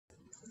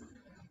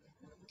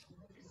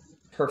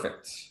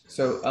Perfect.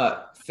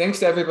 So thanks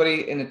to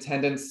everybody in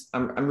attendance.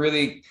 I'm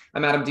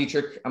Adam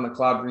Dietrich. I'm a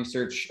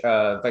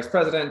CloudResearch Vice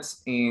President,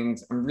 and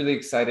I'm really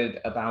excited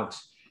about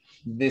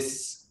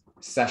this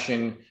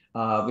session.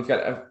 We've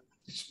got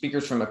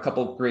speakers from a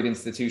couple great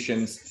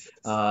institutions,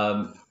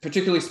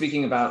 particularly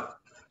speaking about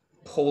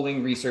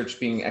polling research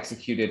being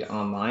executed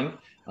online.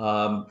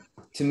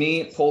 To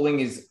me, polling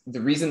is the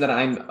reason that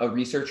I'm a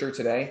researcher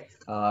today,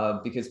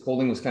 because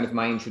polling was kind of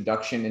my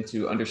introduction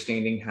into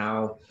understanding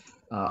how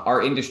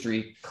our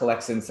industry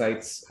collects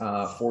insights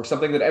for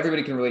something that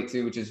everybody can relate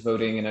to, which is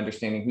voting and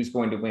understanding who's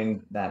going to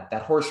win that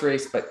horse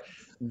race. But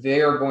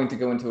they are going to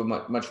go into a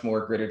much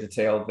more greater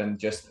detail than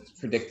just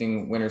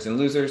predicting winners and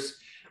losers.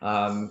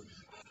 And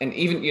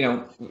even,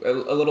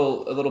 a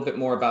little bit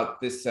more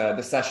about this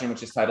the session,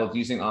 which is titled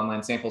 "Using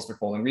Online Samples for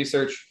Polling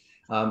Research."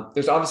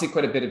 There's obviously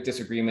quite a bit of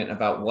disagreement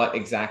about what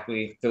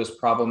exactly those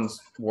problems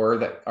were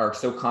that are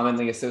so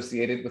commonly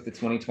associated with the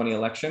 2020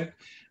 election.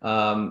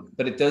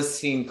 But it does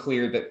seem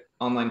clear that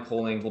online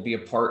polling will be a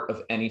part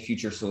of any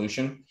future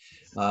solution.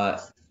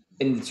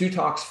 In the two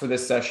talks for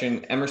this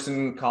session,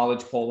 Emerson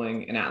College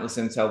Polling and Atlas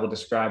Intel will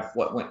describe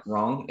what went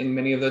wrong in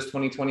many of those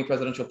 2020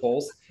 presidential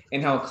polls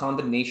and how a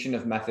combination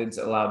of methods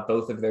allowed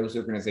both of those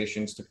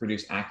organizations to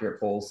produce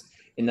accurate polls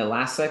in the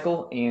last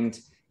cycle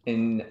and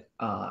in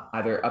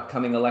either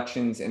upcoming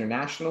elections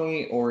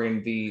internationally or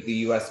in the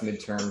US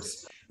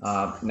midterms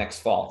next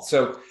fall.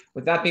 So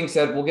with that being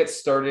said, we'll get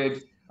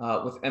started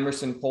with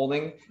Emerson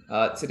Polling.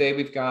 Today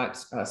we've got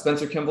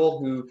Spencer Kimball,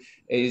 who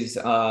is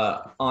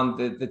on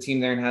the team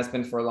there and has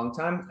been for a long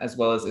time, as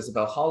well as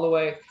Isabel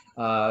Holloway,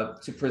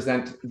 to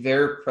present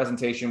their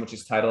presentation, which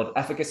is titled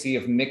Efficacy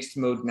of Mixed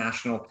Mode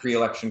National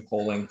Pre-Election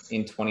Polling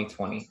in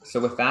 2020. So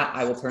with that,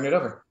 I will turn it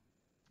over.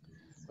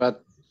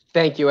 Well,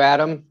 thank you,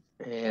 Adam.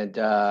 And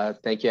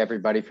thank you,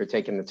 everybody, for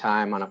taking the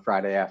time on a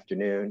Friday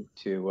afternoon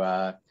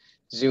to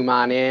zoom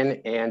on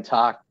in and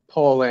talk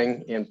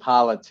polling in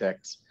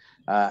politics.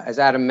 As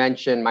Adam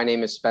mentioned, my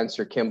name is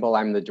Spencer Kimball.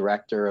 I'm the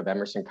director of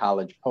Emerson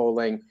College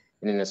Polling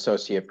and an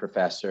associate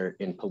professor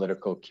in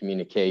political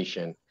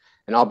communication.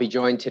 And I'll be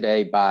joined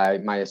today by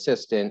my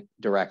assistant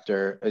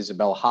director,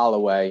 Isabel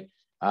Holloway,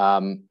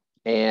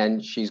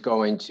 and she's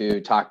going to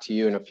talk to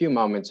you in a few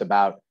moments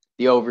about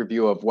the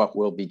overview of what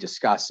we'll be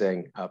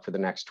discussing for the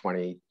next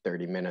 20,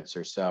 30 minutes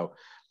or so.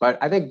 But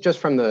I think just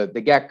from the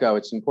get-go,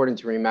 it's important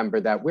to remember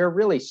that we're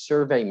really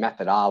survey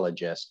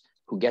methodologists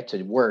who get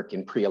to work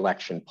in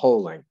pre-election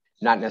polling,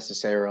 not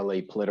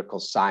necessarily political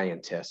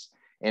scientists.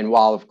 And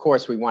while, of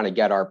course, we want to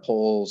get our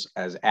polls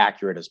as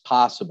accurate as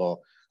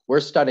possible,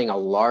 we're studying a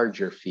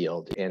larger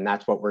field, and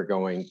that's what we're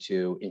going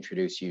to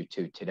introduce you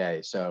to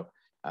today. So,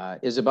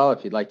 Isabel,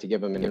 if you'd like to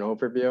give them an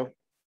overview.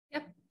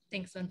 Yep,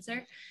 thanks,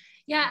 Spencer.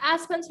 Yeah,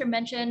 as Spencer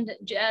mentioned,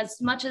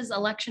 as much as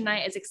election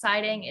night is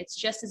exciting, it's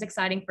just as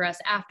exciting for us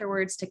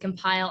afterwards to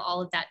compile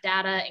all of that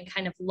data and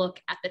kind of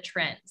look at the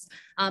trends.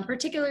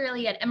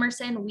 Particularly at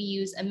Emerson, we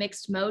use a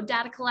mixed mode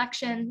data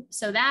collection.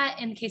 So that,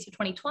 in the case of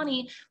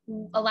 2020,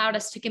 allowed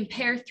us to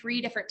compare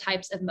 3 different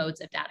types of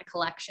modes of data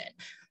collection.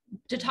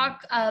 To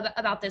talk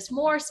about this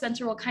more,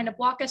 Spencer will kind of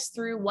walk us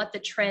through what the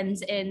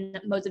trends in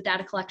modes of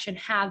data collection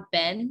have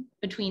been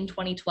between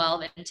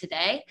 2012 and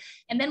today.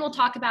 And then we'll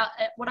talk about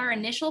what our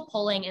initial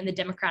polling in the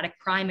Democratic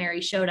primary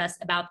showed us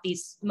about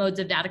these modes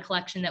of data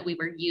collection that we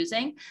were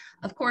using.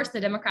 Of course, the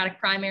Democratic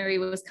primary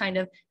was kind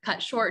of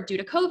cut short due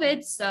to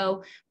COVID.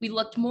 So we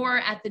looked more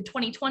at the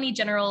 2020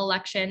 general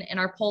election and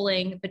our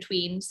polling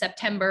between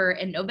September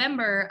and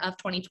November of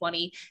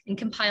 2020 and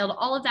compiled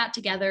all of that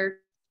together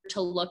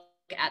to look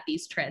at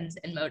these trends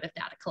in mode of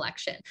data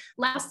collection.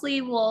 Lastly,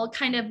 we'll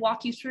kind of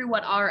walk you through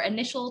what our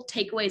initial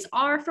takeaways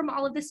are from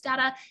all of this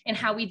data and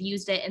how we've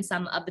used it in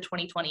some of the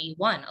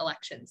 2021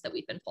 elections that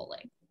we've been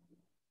polling.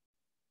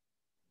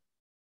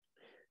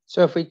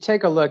 So if we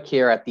take a look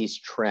here at these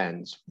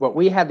trends, what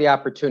we had the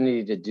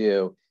opportunity to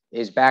do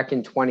is back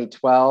in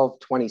 2012,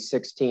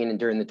 2016, and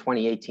during the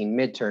 2018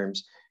 midterms,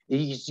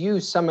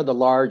 use some of the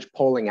large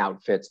polling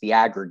outfits, the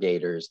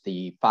aggregators,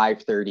 the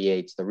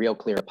 538s, the Real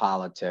Clear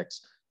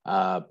Politics.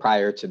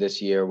 Prior to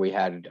this year, we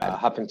had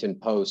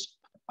Huffington Post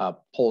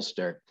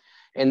pollster,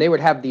 and they would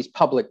have these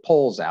public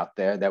polls out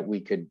there that we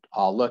could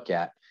all look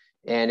at.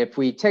 And if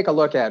we take a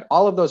look at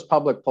all of those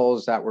public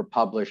polls that were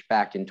published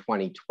back in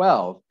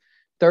 2012,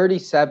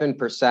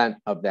 37%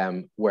 of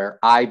them were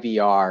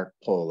IVR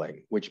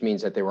polling, which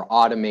means that they were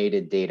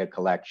automated data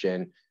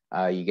collection.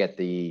 You get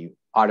the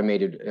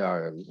automated,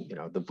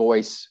 the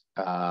voice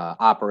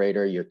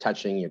operator, you're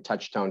touching your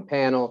touch tone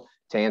panel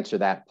to answer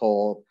that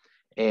poll.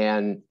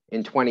 And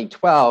in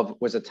 2012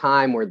 was a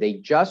time where they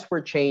just were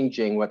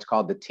changing what's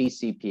called the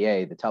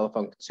TCPA, the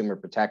Telephone Consumer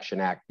Protection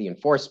Act, the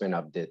enforcement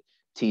of the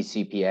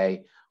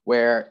TCPA,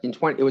 where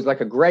it was like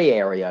a gray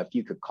area if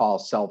you could call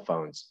cell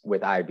phones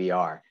with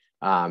IVR.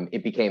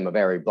 It became a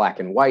very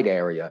black and white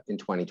area in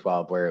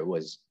 2012 where it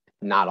was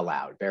not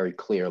allowed very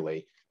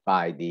clearly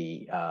by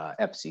the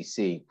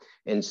FCC.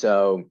 And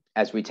so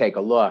as we take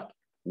a look,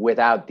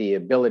 without the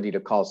ability to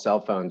call cell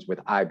phones with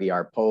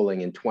IVR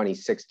polling in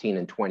 2016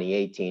 and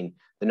 2018,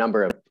 the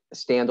number of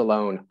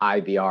standalone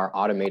IVR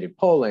automated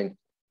polling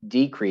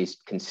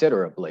decreased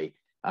considerably.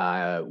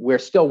 We're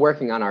still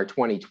working on our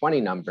 2020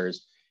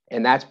 numbers,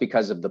 and that's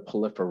because of the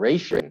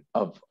proliferation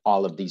of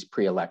all of these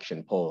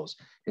pre-election polls.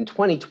 In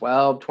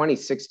 2012,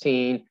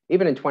 2016,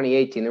 even in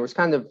 2018, there was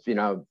kind of,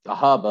 a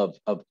hub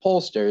of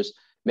pollsters,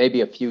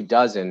 maybe a few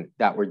dozen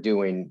that were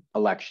doing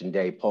election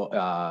day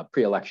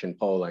pre-election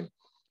polling.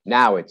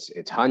 Now it's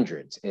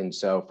hundreds. And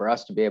so for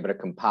us to be able to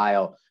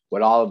compile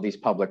what all of these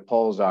public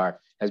polls are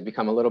has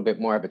become a little bit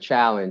more of a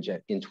challenge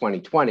in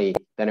 2020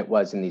 than it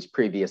was in these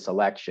previous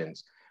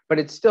elections. But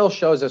it still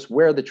shows us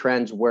where the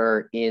trends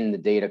were in the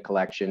data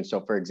collection. So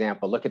for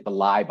example, look at the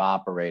live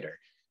operator.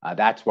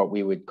 That's what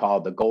we would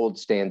call the gold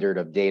standard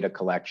of data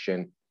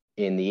collection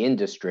in the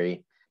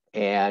industry.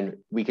 And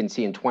we can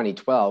see in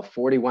 2012,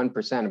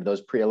 41% of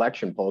those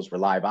pre-election polls were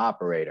live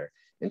operator.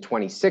 In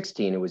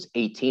 2016, it was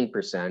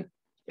 18%,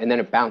 and then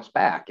it bounced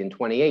back in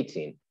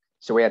 2018.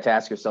 So we had to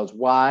ask ourselves,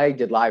 why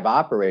did live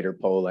operator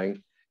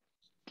polling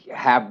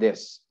have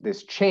this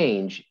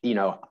change?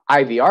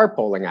 IVR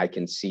polling, I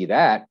can see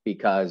that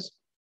because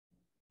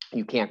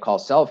you can't call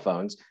cell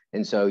phones.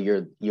 And so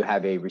you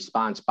have a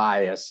response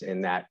bias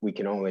in that we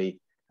can only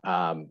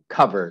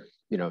cover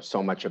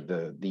so much of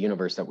the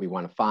universe that we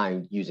want to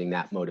find using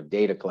that mode of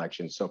data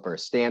collection. So for a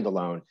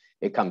standalone,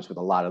 it comes with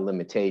a lot of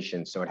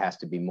limitations. So it has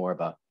to be more of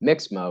a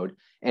mixed mode.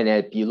 And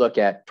if you look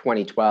at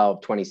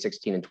 2012,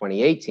 2016, and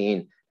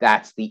 2018,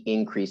 that's the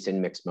increase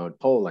in mixed mode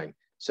polling.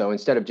 So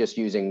instead of just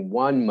using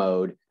one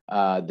mode,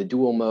 the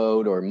dual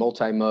mode or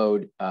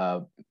multi-mode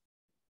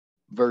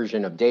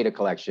version of data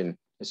collection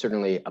is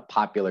certainly a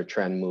popular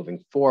trend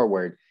moving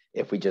forward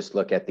if we just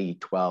look at the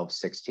 12,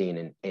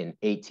 16, and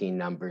 18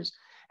 numbers.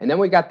 And then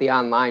we got the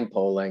online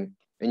polling,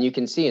 and you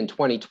can see in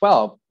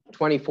 2012,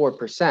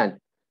 24%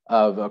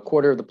 of a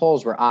quarter of the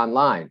polls were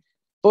online.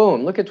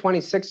 Boom, look at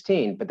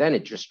 2016, but then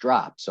it just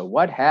dropped. So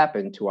what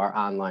happened to our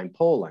online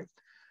polling?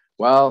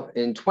 Well,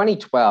 in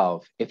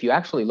 2012, if you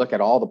actually look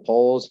at all the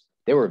polls,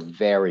 they were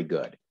very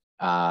good.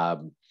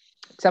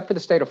 Except for the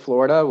state of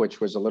Florida, which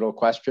was a little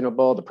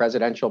questionable. The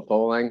presidential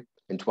polling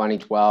in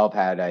 2012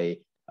 had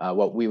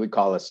what we would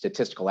call a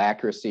statistical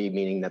accuracy,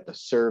 meaning that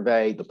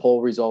the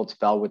poll results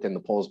fell within the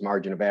poll's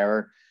margin of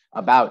error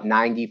about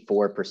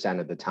 94%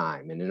 of the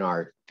time. And in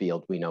our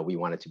field, we know we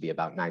want it to be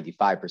about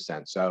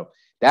 95%. So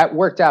that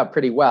worked out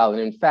pretty well.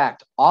 And in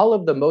fact, all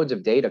of the modes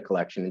of data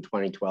collection in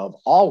 2012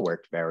 all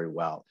worked very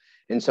well.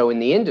 And so in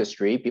the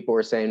industry, people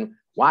were saying,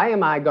 why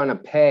am I going to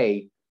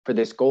pay for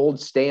this gold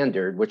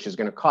standard, which is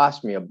going to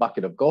cost me a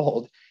bucket of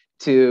gold,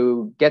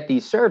 to get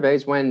these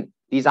surveys when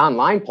these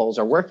online polls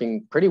are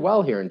working pretty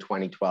well here in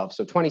 2012.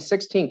 So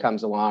 2016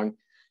 comes along,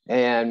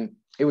 and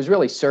it was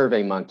really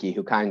SurveyMonkey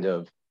who kind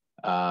of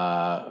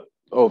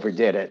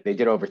overdid it. They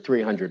did over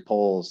 300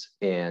 polls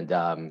and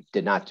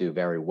did not do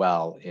very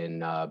well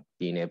in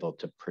being able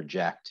to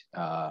project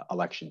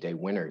election day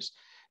winners.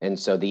 And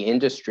so the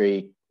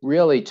industry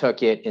really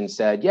took it and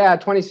said, yeah,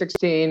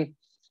 2016,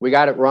 we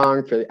got it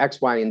wrong for X,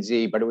 Y, and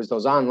Z, but it was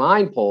those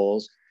online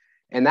polls.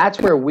 And that's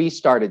where we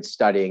started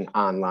studying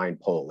online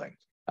polling.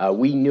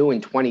 We knew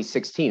in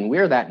 2016,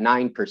 we're that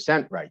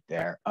 9% right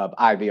there of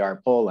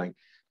IVR polling,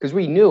 because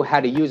we knew how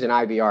to use an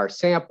IVR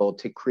sample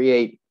to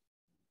create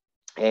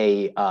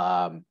a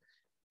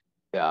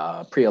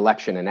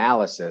pre-election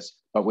analysis,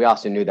 but we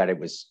also knew that it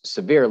was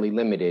severely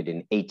limited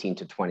in 18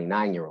 to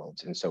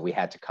 29-year-olds. And so we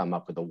had to come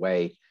up with a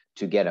way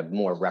to get a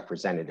more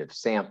representative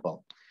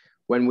sample.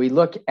 When we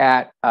look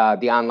at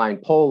the online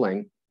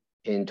polling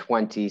in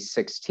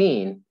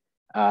 2016,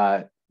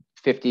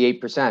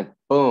 58%,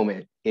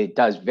 boom, it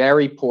does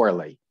very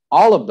poorly.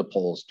 All of the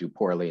polls do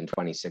poorly in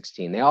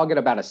 2016. They all get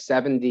about a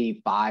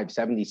 75,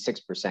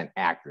 76%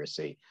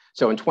 accuracy.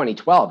 So in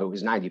 2012, it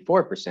was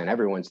 94%.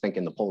 Everyone's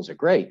thinking the polls are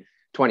great.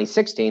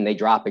 2016, they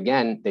drop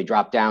again. They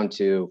drop down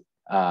to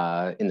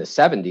in the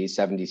 70s,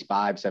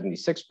 75,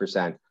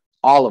 76%.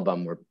 All of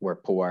them were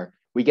poor.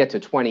 We get to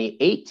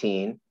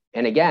 2018,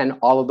 and again,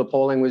 all of the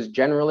polling was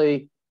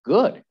generally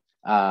good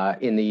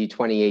in the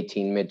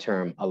 2018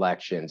 midterm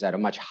elections at a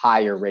much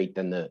higher rate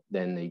than the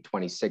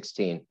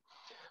 2016.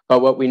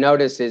 But what we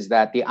notice is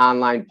that the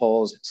online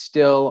polls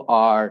still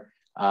are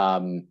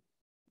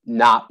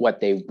not what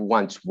they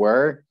once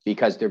were,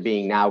 because they're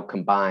being now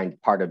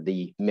combined part of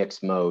the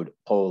mixed mode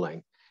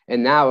polling.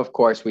 And now, of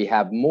course, we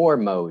have more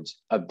modes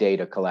of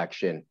data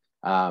collection.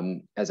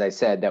 As I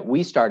said, that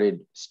we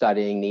started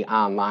studying the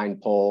online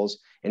polls.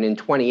 And in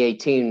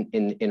 2018,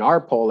 in our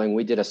polling,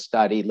 we did a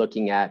study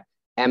looking at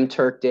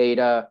MTurk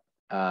data,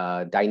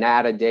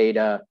 Dynata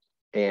data,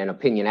 and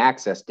opinion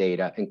access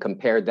data, and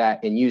compared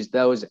that and used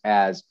those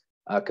as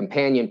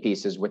companion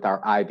pieces with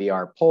our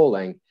IVR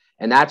polling.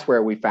 And that's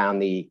where we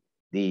found the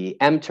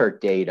MTurk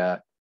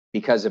data,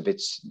 because of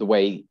the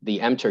way the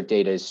MTurk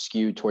data is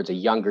skewed towards a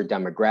younger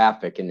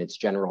demographic in its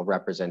general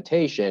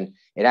representation.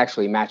 It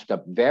actually matched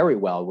up very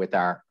well with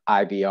our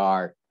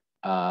IVR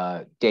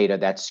data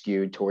that's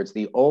skewed towards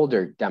the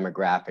older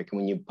demographic. And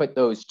when you put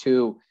those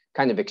two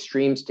kind of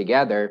extremes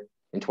together,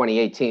 in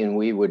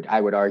 2018,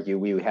 I would argue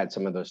we had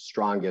some of the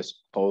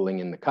strongest polling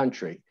in the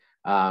country.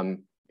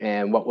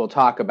 And what we'll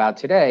talk about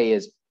today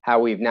is how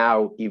we've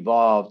now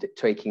evolved,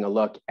 taking a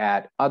look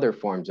at other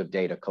forms of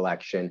data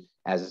collection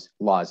as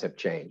laws have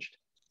changed.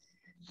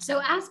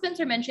 So as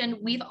Spencer mentioned,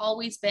 we've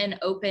always been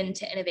open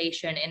to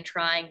innovation and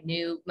trying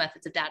new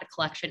methods of data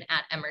collection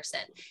at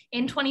Emerson.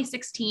 In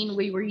 2016,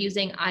 we were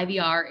using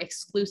IVR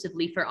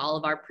exclusively for all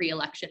of our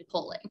pre-election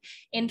polling.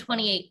 In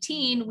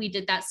 2018, we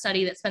did that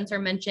study that Spencer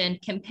mentioned,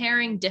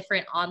 comparing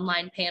different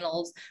online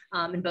panels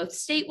in both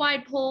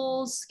statewide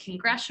polls,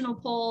 congressional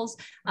polls,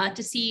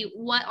 to see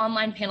what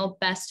online panel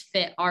best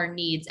fit our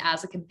needs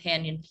as a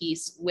companion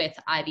piece with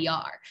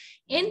IVR.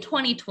 In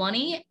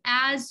 2020,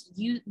 as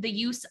the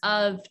use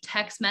of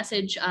text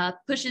message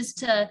pushes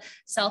to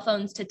cell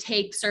phones to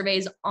take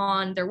surveys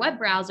on their web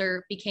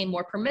browser became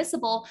more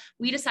permissible,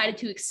 we decided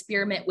to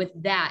experiment with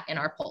that in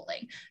our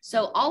polling.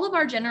 So all of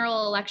our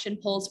general election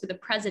polls for the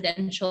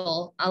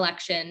presidential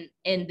election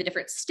in the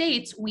different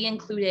states, we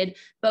included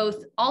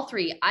all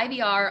three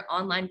IVR,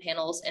 online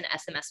panels, and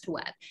SMS to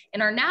web.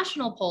 In our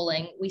national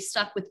polling, we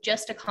stuck with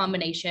just a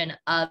combination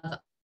of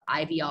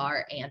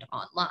IVR and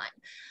online.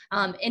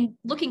 And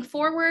looking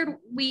forward,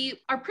 we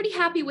are pretty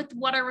happy with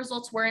what our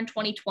results were in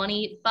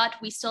 2020, but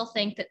we still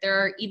think that there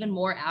are even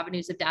more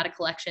avenues of data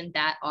collection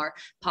that are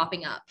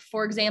popping up.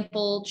 For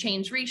example,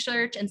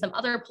 CloudResearch and some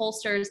other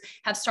pollsters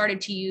have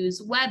started to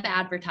use web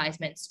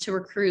advertisements to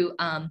recruit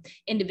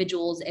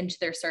individuals into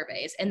their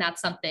surveys. And that's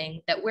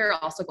something that we're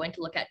also going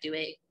to look at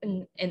doing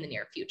in the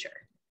near future.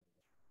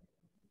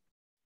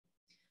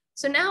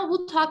 So now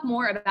we'll talk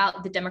more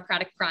about the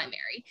Democratic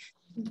primary.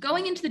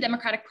 Going into the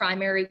Democratic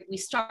primary, we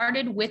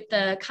started with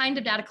the kind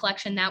of data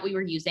collection that we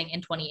were using in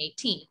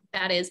 2018.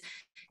 That is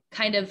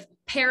kind of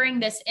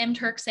pairing this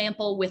MTurk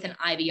sample with an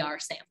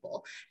IVR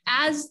sample.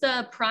 As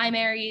the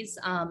primaries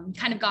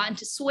kind of got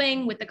into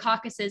swing with the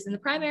caucuses and the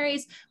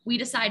primaries, we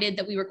decided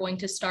that we were going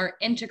to start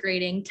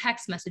integrating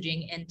text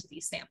messaging into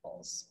these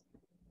samples.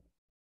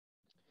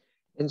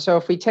 And so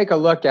if we take a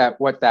look at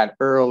what that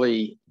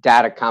early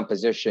data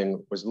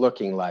composition was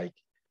looking like,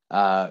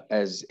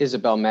 as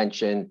Isabel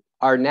mentioned,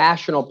 our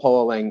national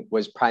polling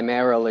was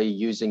primarily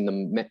using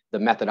the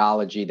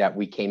methodology that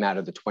we came out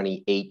of the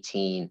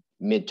 2018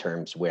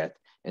 midterms with,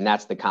 and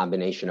that's the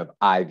combination of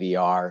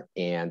IVR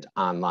and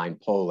online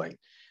polling.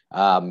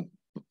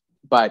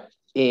 But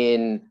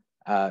in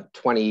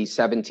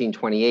 2017,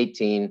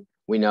 2018,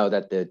 we know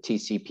that the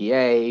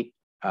TCPA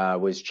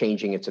was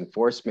changing its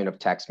enforcement of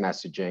text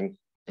messaging.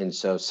 And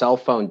so cell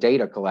phone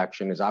data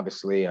collection is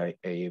obviously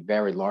a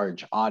very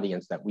large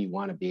audience that we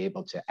want to be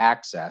able to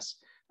access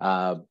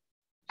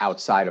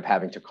outside of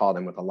having to call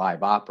them with a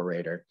live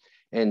operator.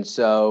 And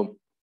so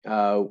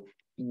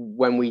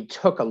when we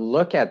took a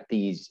look at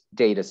these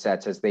data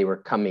sets as they were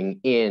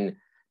coming in,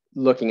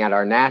 looking at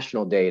our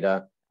national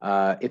data,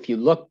 if you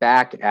look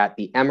back at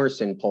the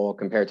Emerson poll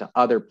compared to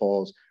other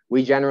polls,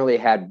 we generally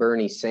had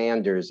Bernie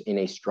Sanders in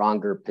a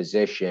stronger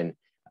position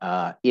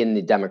in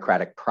the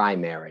Democratic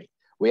primary.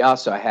 We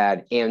also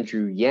had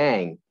Andrew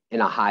Yang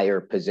in a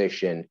higher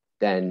position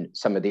than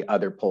some of the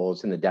other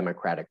polls in the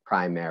Democratic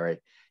primary.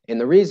 And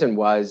the reason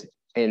was,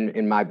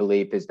 in my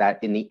belief, is that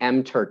in the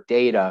MTurk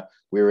data,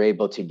 we were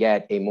able to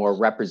get a more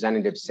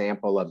representative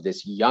sample of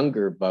this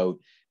younger vote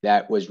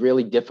that was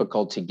really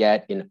difficult to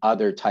get in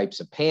other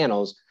types of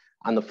panels.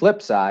 On the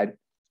flip side,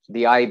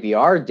 the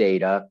IVR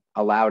data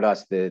allowed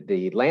us, the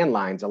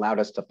landlines allowed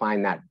us to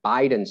find that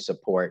Biden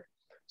support.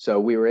 So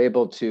we were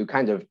able to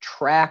kind of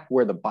track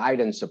where the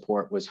Biden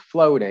support was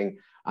floating.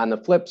 On the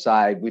flip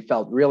side, we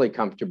felt really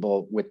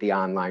comfortable with the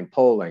online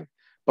polling.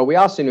 But we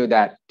also knew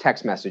that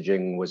text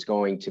messaging was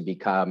going to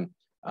become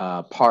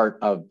part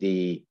of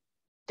the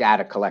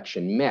data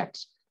collection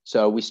mix.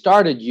 So we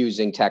started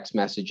using text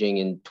messaging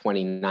in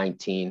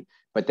 2019,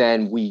 but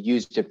then we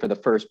used it for the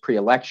first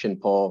pre-election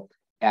poll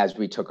as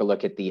we took a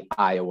look at the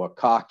Iowa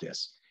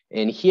caucus.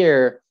 And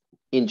here,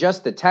 in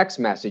just the text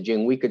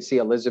messaging, we could see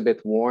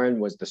Elizabeth Warren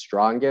was the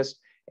strongest.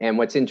 And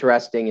what's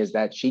interesting is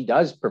that she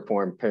does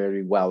perform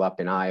pretty well up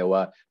in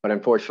Iowa, but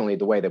unfortunately,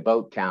 the way the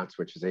vote counts,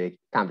 which is a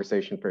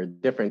conversation for a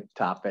different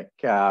topic,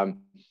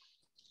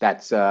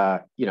 that's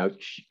that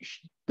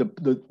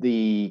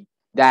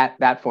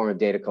form of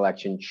data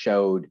collection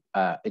showed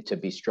it to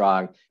be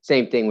strong.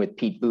 Same thing with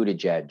Pete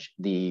Buttigieg.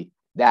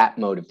 That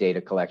mode of data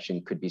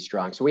collection could be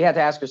strong. So we had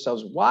to ask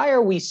ourselves, why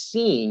are we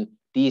seeing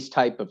these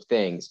type of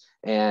things?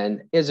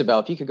 And Isabel,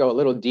 if you could go a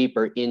little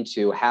deeper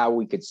into how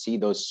we could see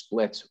those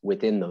splits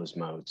within those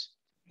modes.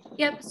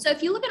 Yep. So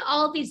if you look at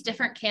all of these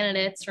different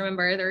candidates,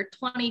 remember there are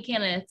 20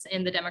 candidates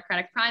in the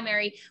Democratic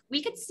primary,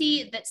 we could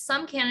see that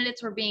some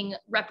candidates were being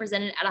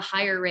represented at a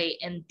higher rate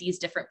in these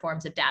different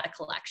forms of data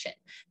collection.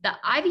 The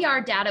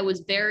IVR data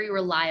was very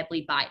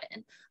reliably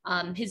Biden.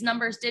 His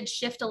numbers did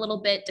shift a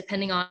little bit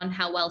depending on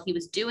how well he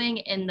was doing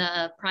in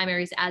the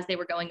primaries as they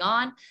were going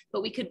on,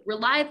 but we could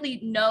reliably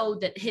know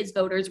that his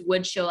voters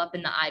would show up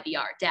in the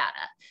IVR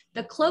data.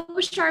 The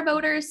Klobuchar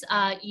voters,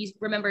 you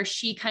remember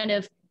she kind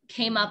of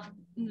came up,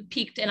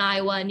 peaked in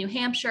Iowa and New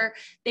Hampshire.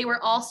 They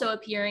were also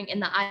appearing in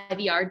the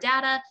IVR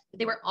data, but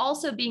they were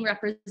also being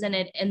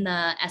represented in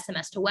the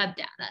SMS to web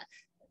data.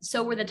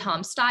 So were the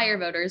Tom Steyer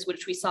voters,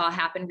 which we saw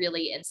happen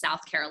really in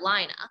South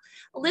Carolina.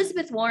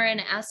 Elizabeth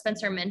Warren, as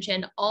Spencer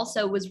mentioned,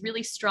 also was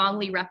really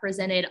strongly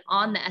represented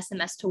on the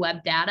SMS to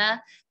web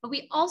data, but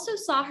we also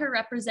saw her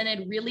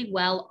represented really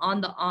well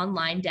on the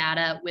online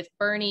data with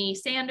Bernie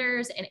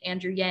Sanders and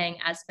Andrew Yang,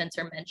 as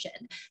Spencer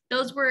mentioned.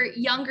 Those were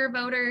younger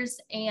voters,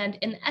 and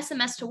in the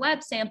SMS to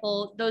web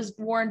sample, those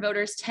Warren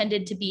voters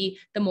tended to be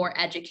the more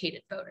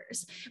educated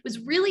voters. It was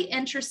really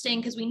interesting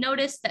because we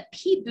noticed that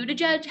Pete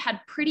Buttigieg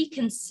had pretty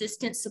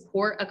consistent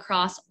support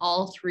across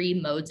all three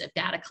modes of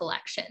data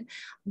collection.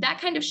 That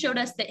kind of showed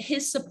us that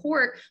his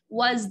support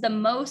was the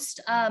most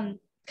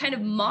kind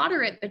of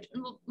moderate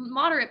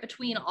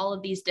between all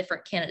of these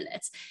different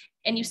candidates.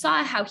 And you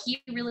saw how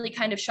he really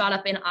kind of shot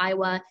up in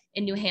Iowa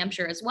and New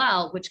Hampshire as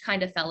well, which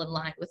kind of fell in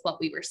line with what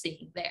we were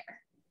seeing there.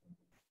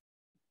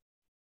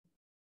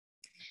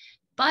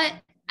 But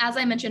as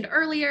I mentioned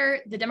earlier,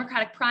 the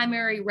Democratic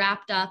primary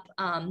wrapped up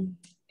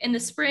in the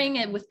spring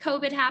and with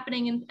COVID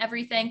happening and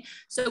everything.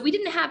 So we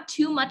didn't have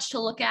too much to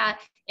look at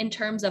in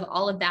terms of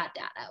all of that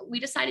data.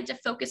 We decided to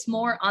focus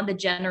more on the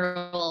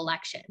general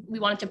election. We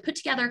wanted to put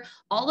together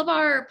all of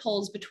our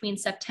polls between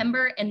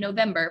September and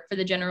November for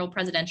the general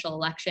presidential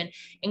election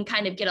and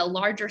kind of get a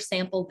larger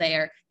sample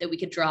there that we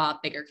could draw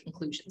bigger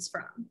conclusions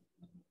from.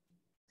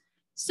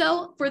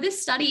 So for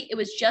this study, it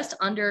was just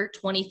under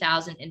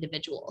 20,000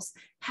 individuals.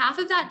 Half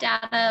of that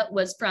data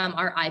was from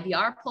our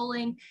IVR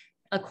polling,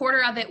 a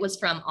quarter of it was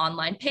from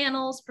online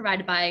panels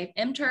provided by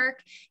MTurk,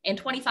 and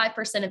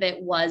 25% of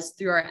it was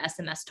through our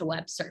SMS to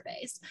web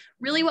surveys.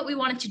 Really what we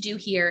wanted to do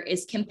here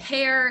is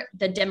compare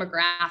the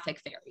demographic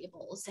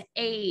variables,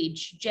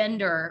 age,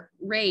 gender,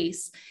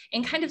 race,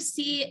 and kind of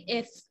see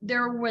if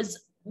there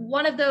was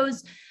one of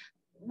those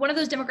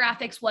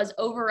demographics was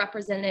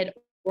overrepresented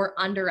or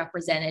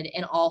underrepresented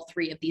in all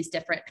three of these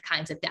different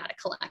kinds of data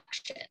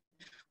collection.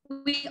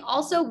 We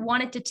also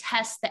wanted to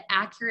test the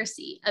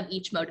accuracy of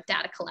each mode of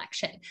data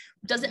collection.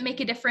 Does it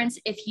make a difference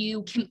if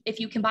you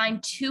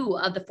combine two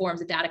of the forms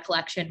of data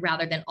collection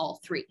rather than all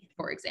three,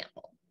 for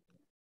example?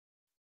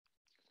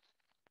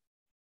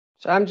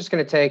 So I'm just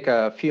going to take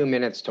a few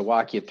minutes to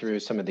walk you through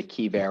some of the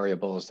key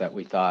variables that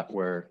we thought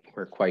were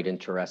quite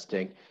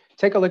interesting.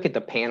 Take a look at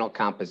the panel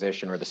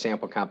composition or the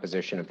sample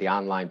composition of the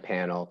online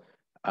panel.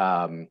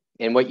 And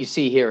what you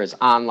see here is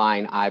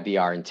online,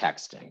 IVR, and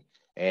texting.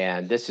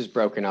 And this is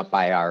broken up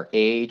by our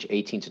age,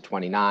 18 to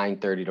 29,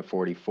 30 to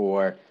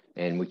 44,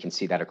 and we can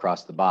see that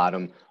across the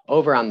bottom.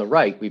 Over on the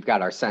right, we've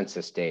got our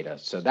census data.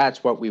 So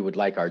that's what we would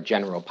like our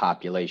general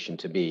population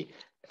to be.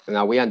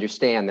 Now, we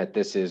understand that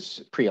this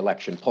is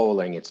pre-election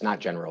polling. It's not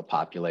general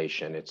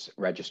population. It's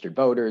registered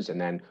voters, and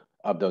then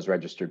of those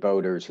registered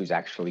voters, who's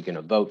actually going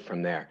to vote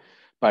from there.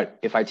 But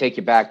if I take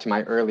you back to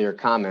my earlier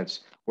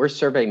comments, we're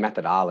survey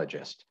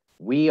methodologists.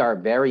 We are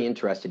very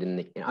interested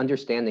in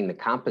understanding the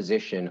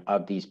composition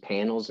of these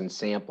panels and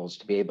samples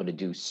to be able to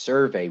do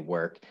survey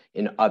work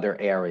in other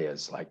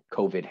areas like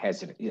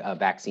COVID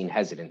vaccine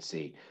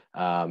hesitancy,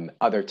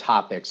 other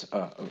topics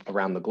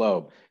around the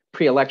globe.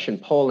 Pre-election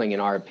polling, in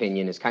our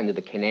opinion, is kind of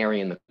the canary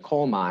in the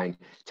coal mine,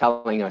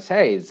 telling us,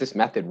 hey, is this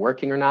method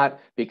working or not?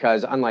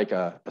 Because unlike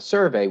a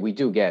survey, we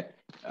do get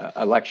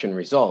election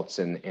results,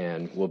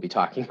 and we'll be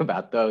talking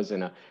about those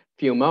in a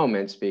few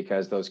moments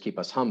because those keep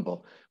us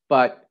humble.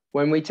 But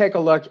when we take a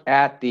look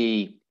at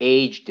the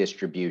age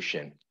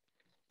distribution,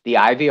 the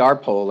IVR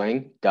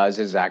polling does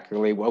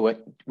exactly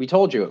what we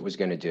told you it was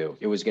going to do.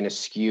 It was going to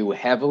skew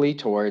heavily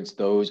towards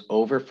those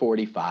over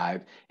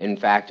 45, in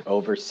fact,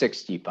 over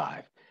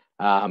 65.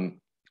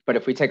 But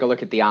if we take a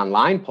look at the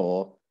online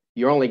poll,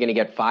 you're only going to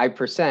get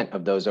 5%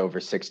 of those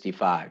over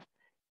 65.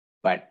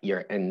 But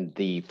in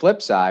the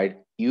flip side,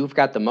 you've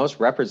got the most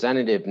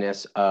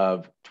representativeness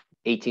of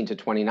 18 to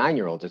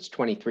 29-year-olds. It's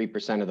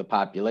 23% of the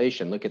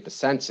population. Look at the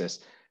census.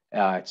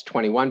 It's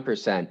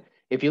 21%.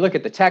 If you look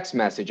at the text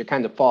message, it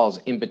kind of falls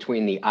in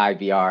between the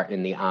IVR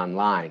and the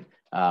online,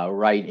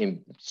 right?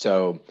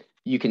 So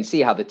you can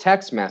see how the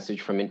text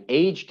message from an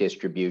age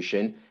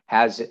distribution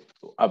has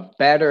a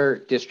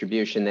better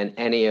distribution than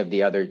any of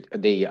the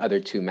other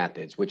two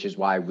methods, which is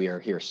why we are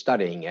here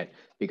studying it,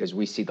 because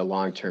we see the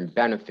long-term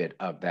benefit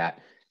of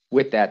that.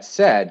 With that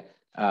said,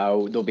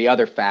 there'll be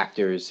other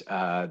factors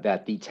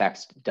that the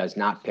text does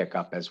not pick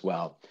up as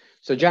well.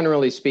 So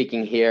generally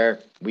speaking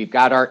here, we've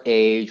got our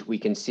age. We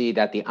can see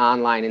that the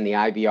online and the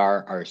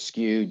IVR are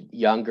skewed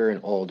younger and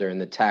older, and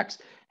the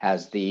text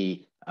has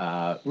the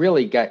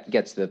really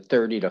gets the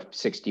 30 to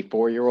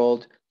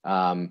 64-year-old,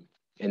 and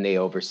they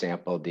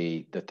oversample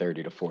the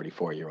 30 to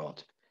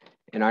 44-year-old.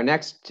 In our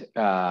next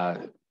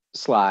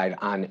slide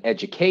on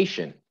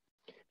education,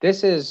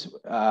 this is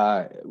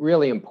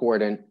really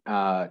important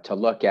to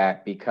look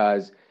at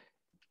because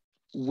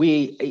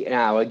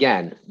now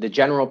again, the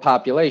general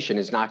population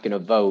is not going to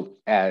vote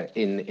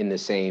in the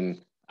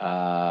same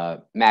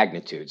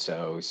magnitude.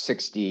 So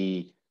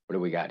 60, what do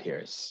we got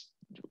here?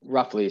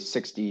 Roughly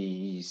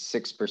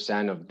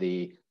 66% of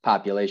the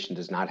population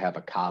does not have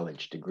a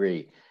college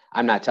degree.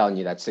 I'm not telling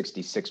you that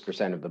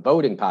 66% of the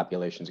voting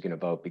population is going to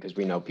vote, because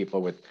we know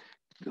people with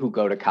who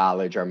go to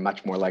college are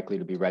much more likely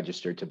to be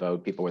registered to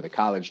vote. People with a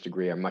college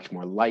degree are much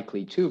more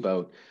likely to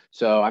vote.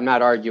 So I'm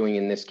not arguing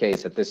in this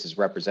case that this is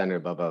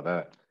representative of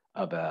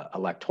a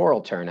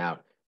electoral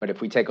turnout. But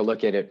if we take a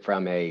look at it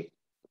from a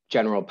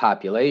general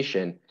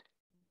population,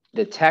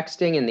 the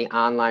texting and the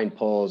online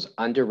polls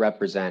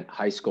underrepresent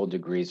high school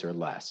degrees or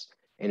less.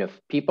 And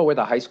if people with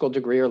a high school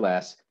degree or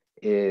less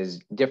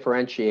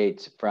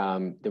differentiates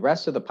from the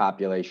rest of the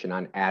population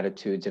on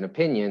attitudes and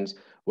opinions,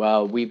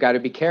 well, we've got to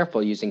be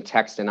careful using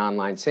text and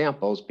online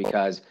samples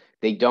because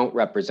they don't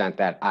represent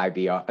that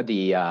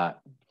IVR,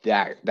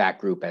 that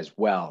group as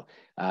well.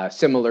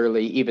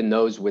 Similarly, even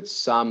those with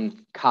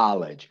some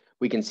college,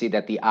 we can see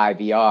that the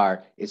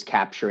IVR is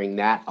capturing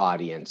that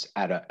audience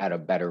at a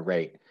better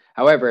rate.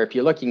 However, if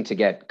you're looking to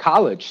get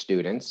college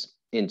students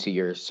into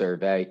your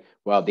survey,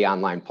 well, the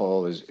online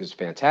poll is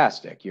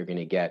fantastic. You're going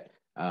to get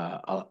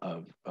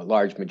a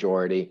large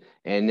majority.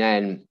 And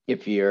then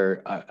if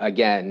you're,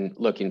 again,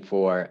 looking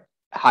for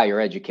higher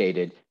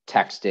educated,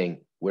 texting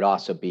would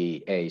also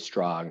be a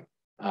strong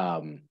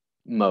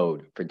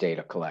mode for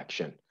data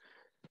collection.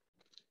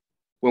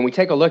 When we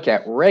take a look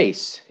at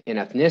race and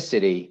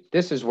ethnicity,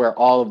 this is where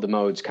all of the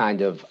modes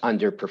kind of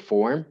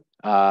underperform.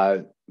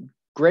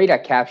 Great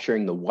at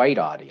capturing the white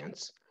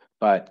audience,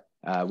 but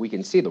we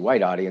can see the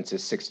white audience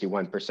is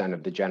 61%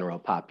 of the general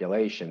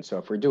population. So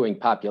if we're doing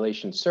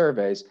population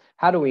surveys,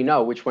 how do we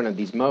know which one of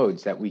these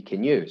modes that we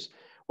can use?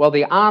 Well,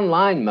 the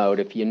online mode,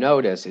 if you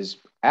notice, is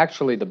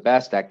actually the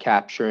best at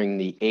capturing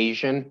the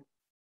Asian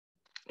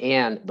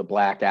and the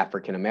Black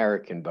African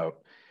American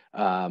vote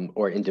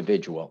or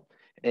individual.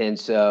 And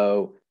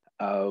so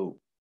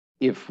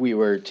if we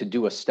were to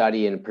do a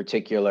study in a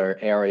particular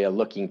area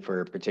looking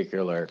for a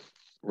particular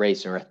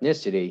race or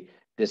ethnicity,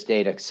 this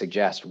data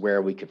suggests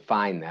where we could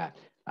find that.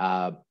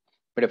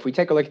 But if we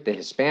take a look at the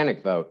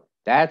Hispanic vote,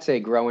 that's a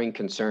growing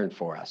concern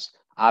for us.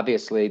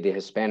 Obviously, the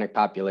Hispanic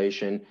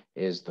population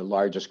is the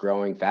largest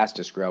growing,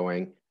 fastest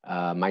growing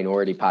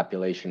minority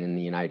population in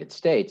the United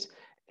States.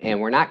 And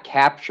we're not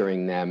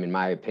capturing them, in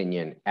my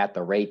opinion, at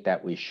the rate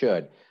that we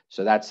should.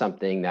 So that's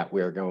something that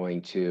we're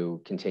going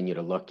to continue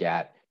to look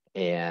at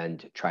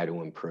and try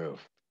to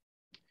improve.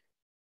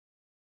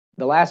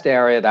 The last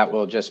area that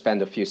we'll just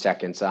spend a few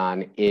seconds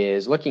on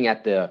is looking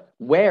at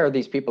where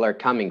these people are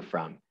coming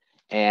from.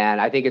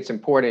 And I think it's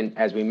important,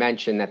 as we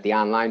mentioned, that the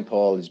online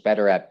poll is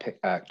better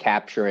at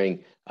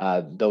capturing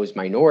those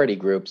minority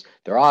groups.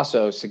 They're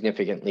also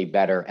significantly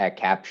better at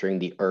capturing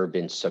the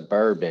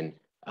urban-suburban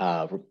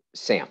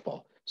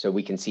sample. So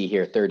we can see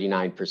here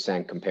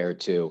 39% compared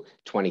to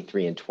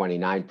 23 and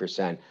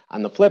 29%.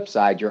 On the flip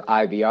side, your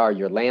IVR,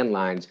 your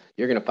landlines,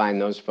 you're going to find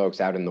those folks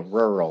out in the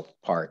rural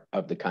part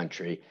of the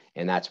country.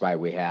 And that's why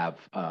we have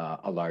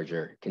a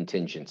larger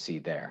contingency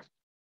there.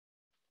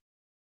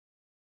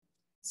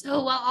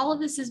 So while all of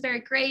this is very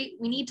great,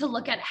 we need to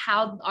look at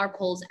how our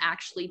polls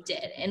actually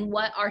did and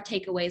what our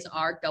takeaways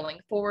are going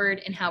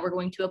forward and how we're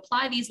going to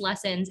apply these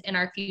lessons in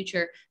our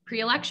future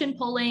pre-election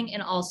polling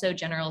and also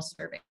general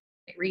survey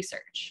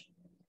research.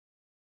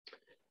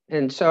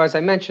 And so, as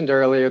I mentioned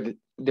earlier,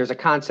 there's a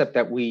concept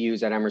that we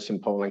use at Emerson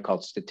Polling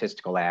called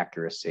statistical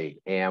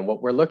accuracy. And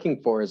what we're looking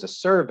for is a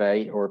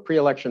survey or a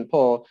pre-election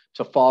poll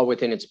to fall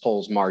within its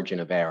poll's margin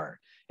of error.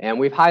 And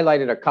we've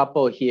highlighted a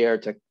couple here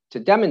to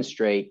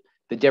demonstrate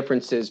the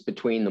differences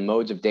between the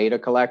modes of data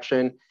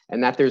collection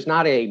and that there's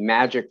not a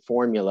magic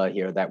formula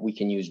here that we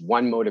can use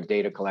one mode of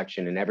data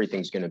collection and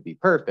everything's going to be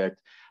perfect.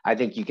 I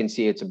think you can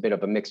see it's a bit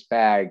of a mixed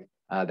bag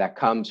that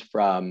comes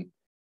from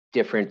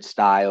different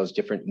styles,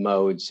 different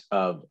modes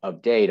of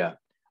data.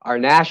 Our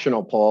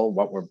national poll,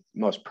 what we're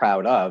most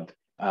proud of,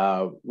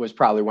 was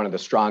probably one of the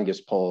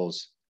strongest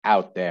polls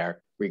out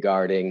there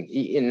regarding,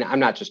 and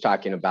I'm not just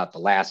talking about the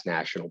last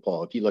national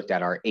poll. If you looked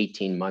at our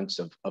 18 months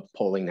of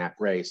polling that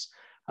race,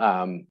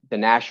 the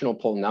national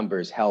poll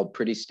numbers held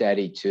pretty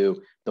steady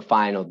to the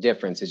final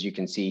difference. As you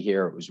can see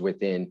here, it was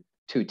within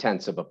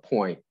 0.2 of a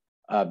point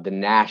of the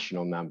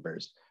national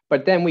numbers.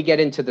 But then we get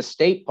into the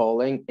state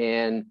polling,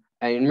 and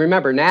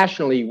remember,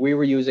 nationally, we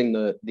were using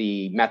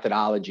the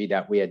methodology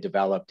that we had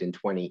developed in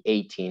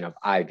 2018 of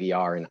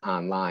IVR and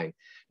online.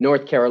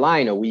 North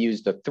Carolina, we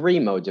used the 3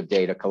 modes of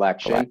data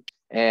collection,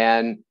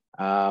 and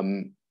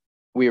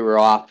we were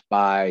off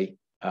by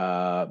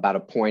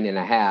about 1.5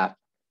 points.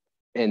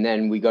 And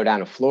then we go down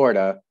to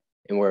Florida,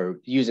 and we're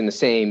using the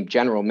same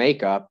general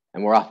makeup,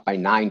 and we're off by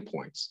 9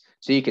 points.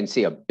 So you can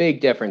see a big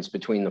difference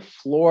between the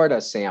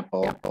Florida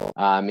sample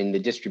in the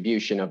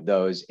distribution of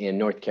those in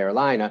North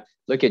Carolina.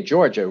 Look at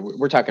Georgia.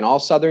 We're talking all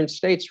southern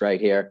states right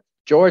here.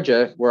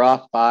 Georgia, we're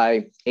off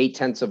by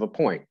 0.8 of a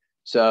point.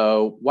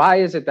 So why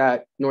is it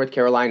that North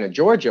Carolina,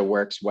 Georgia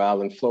works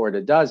well and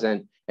Florida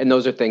doesn't? And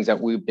those are things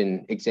that we've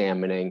been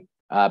examining.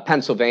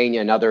 Pennsylvania,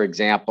 another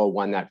example,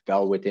 one that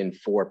fell within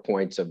 4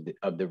 points of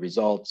the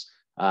results.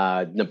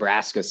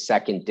 Nebraska's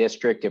 2nd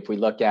district, if we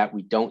look at,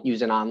 we don't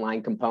use an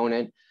online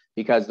component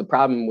because the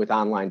problem with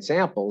online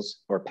samples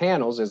or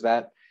panels is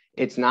that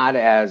it's not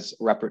as,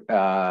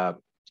 there's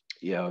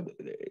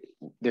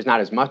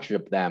not as much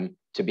of them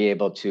to be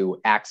able to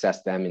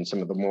access them in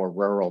some of the more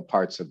rural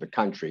parts of the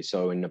country.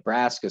 So in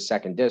Nebraska's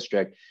 2nd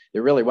District,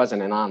 there really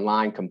wasn't an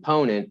online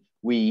component.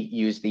 We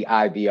used the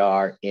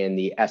IVR in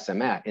the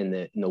SMS,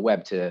 in the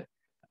web to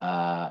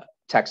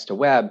text to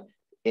web,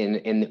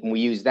 and we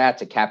use that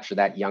to capture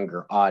that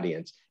younger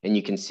audience. And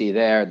you can see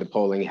there, the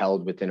polling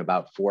held within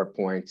about 4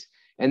 points.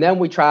 And then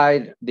we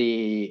tried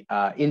the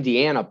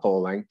Indiana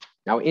polling.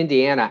 Now,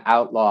 Indiana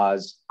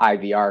outlaws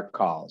IVR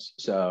calls,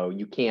 so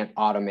you can't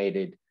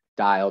automated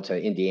dial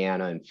to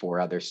Indiana and 4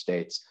 other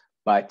states.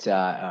 But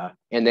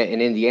in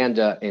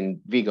Indiana,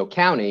 in Vigo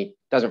County,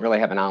 doesn't really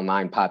have an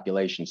online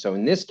population. So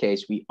in this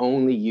case, we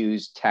only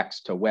use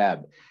text to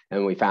web,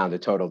 and we found a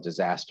total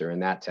disaster in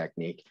that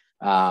technique.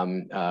 We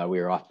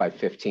were off by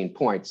 15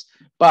 points.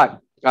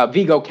 But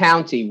Vigo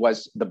County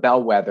was the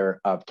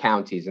bellwether of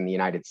counties in the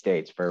United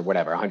States for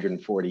whatever,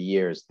 140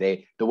 years.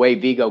 The way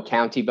Vigo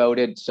County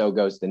voted, so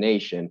goes the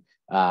nation.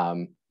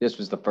 This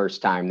was the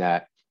first time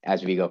that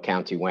as Vigo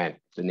County went,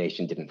 the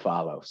nation didn't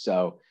follow.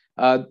 So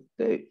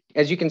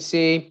as you can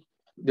see,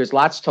 there's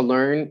lots to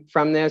learn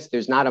from this.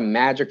 There's not a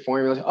magic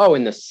formula. Oh,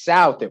 in the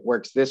South, it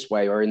works this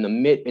way, or in the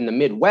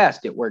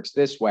Midwest, it works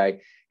this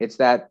way. It's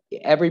that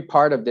every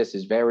part of this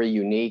is very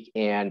unique.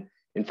 And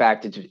in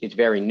fact, it's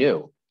very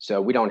new.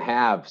 So we don't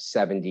have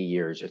 70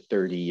 years or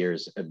 30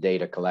 years of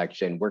data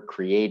collection. We're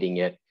creating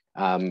it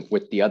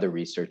with the other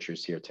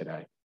researchers here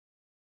today.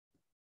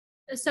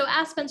 So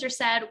as Spencer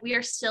said, we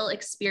are still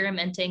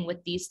experimenting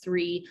with these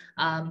 3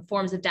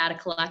 forms of data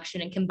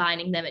collection and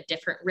combining them at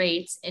different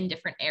rates in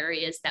different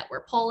areas that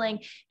we're polling,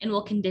 and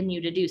we'll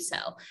continue to do so.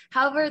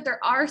 However, there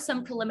are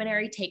some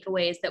preliminary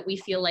takeaways that we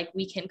feel like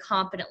we can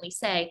confidently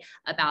say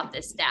about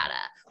this data.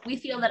 We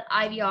feel that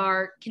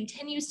IVR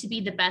continues to be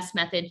the best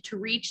method to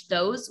reach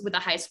those with a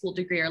high school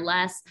degree or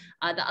less.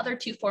 The other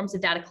 2 forms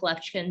of data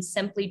collection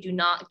simply do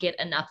not get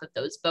enough of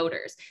those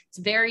voters. It's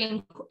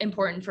very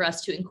important for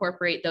us to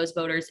incorporate those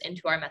voters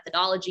into our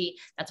methodology.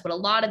 That's what a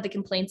lot of the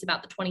complaints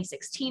about the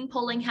 2016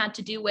 polling had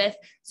to do with.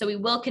 So we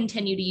will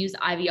continue to use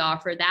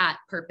IVR for that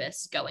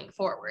purpose going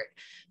forward.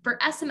 For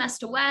SMS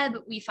to web,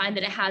 we find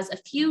that it has a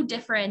few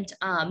different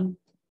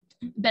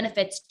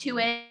benefits to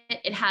it.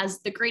 It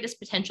has the greatest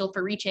potential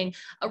for reaching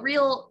a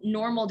real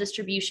normal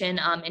distribution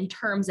in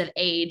terms of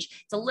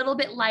age. It's a little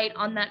bit light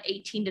on that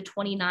 18 to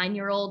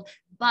 29-year-old,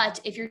 but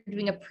if you're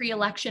doing a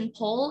pre-election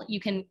poll, you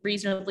can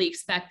reasonably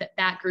expect that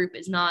that group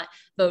is not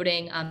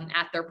voting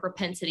at their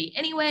propensity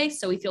anyway.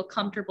 So we feel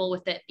comfortable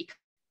with it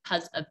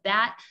because of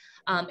that.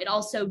 It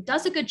also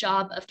does a good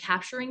job of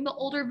capturing the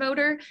older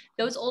voter.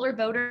 Those older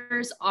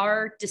voters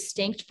are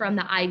distinct from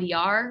the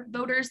IVR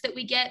voters that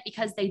we get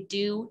because they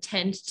do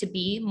tend to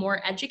be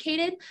more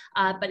educated,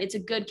 but it's a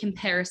good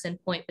comparison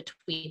point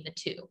between the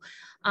 2.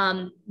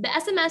 The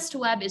SMS to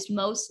web is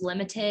most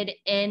limited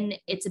in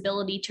its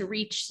ability to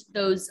reach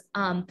those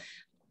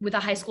with a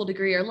high school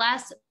degree or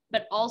less,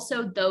 but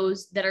also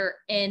those that are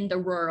in the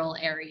rural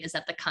areas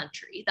of the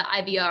country. The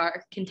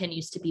IVR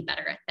continues to be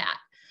better at that.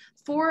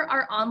 For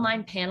our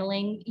online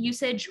paneling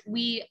usage,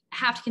 we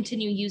have to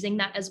continue using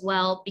that as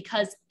well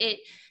because it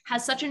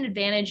has such an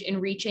advantage in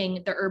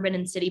reaching the urban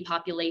and city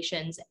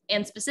populations.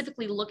 And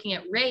specifically looking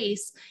at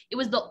race, it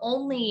was the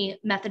only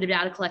method of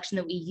data collection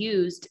that we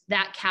used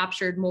that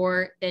captured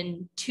more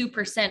than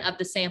 2% of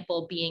the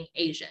sample being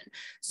Asian.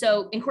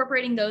 So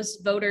incorporating those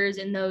voters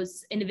and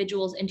those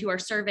individuals into our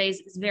surveys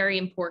is very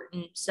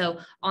important. So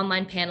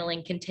online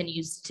paneling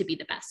continues to be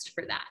the best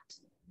for that.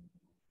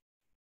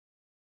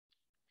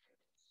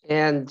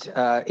 And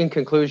in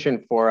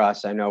conclusion for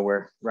us, I know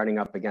we're running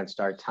up against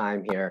our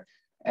time here.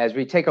 As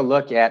we take a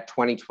look at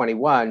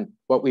 2021,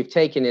 what we've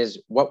taken is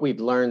what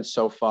we've learned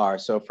so far.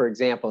 So for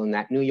example, in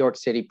that New York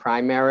City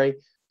primary,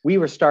 we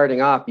were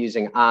starting off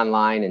using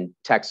online and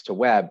text to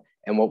web.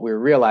 And what we were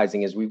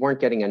realizing is we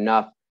weren't getting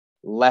enough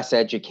less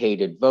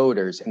educated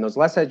voters. And those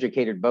less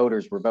educated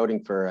voters were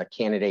voting for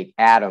candidate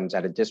Adams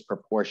at a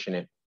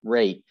disproportionate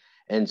rate.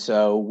 And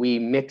so we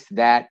mixed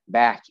that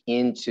back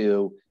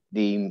into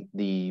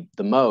the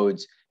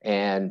modes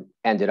and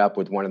ended up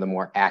with one of the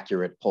more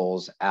accurate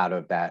polls out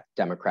of that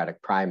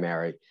Democratic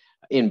primary.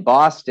 In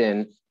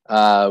Boston,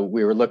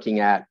 we were looking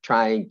at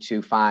trying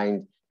to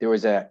find, there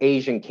was an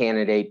Asian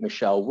candidate,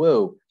 Michelle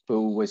Wu,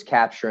 who was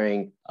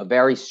capturing a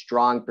very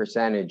strong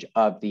percentage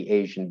of the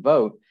Asian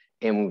vote.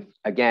 And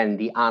again,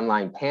 the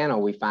online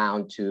panel we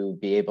found to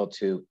be able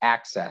to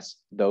access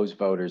those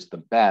voters the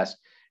best.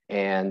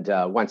 And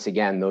once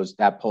again,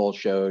 that poll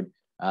showed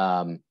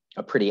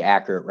a pretty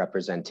accurate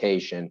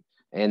representation.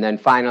 And then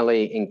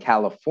finally, in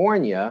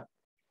California,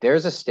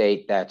 there's a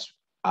state that's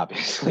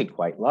obviously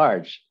quite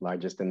large,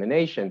 largest in the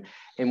nation,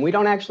 and we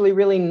don't actually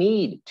really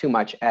need too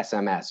much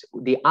SMS.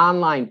 The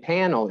online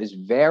panel is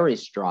very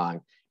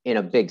strong in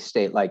a big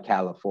state like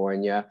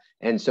California.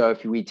 And so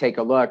if we take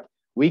a look,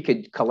 we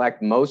could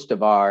collect most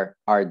of our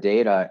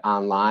data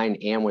online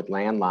and with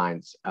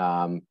landlines.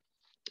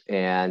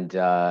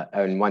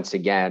 And once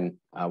again,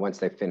 once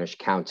they finish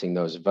counting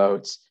those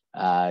votes,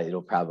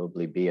 it'll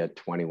probably be a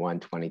 21,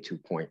 22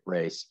 point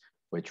race,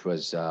 which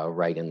was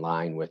right in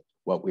line with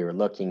what we were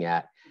looking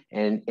at.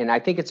 And I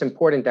think it's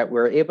important that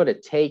we're able to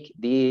take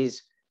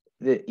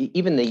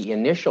even the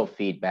initial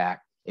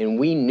feedback. And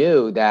we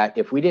knew that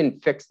if we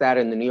didn't fix that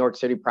in the New York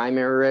City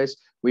primary race,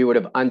 we would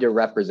have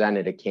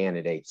underrepresented a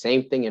candidate.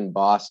 Same thing in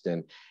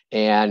Boston.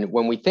 And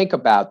when we think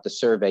about the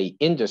survey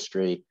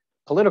industry,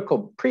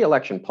 political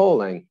pre-election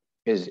polling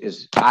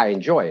is I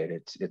enjoy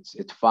it.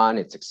 It's fun,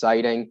 it's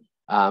exciting,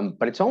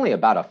 but it's only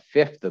about a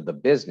fifth of the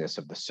business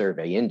of the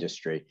survey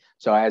industry.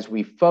 So as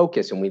we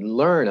focus and we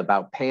learn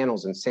about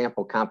panels and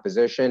sample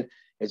composition,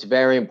 it's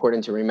very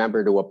important to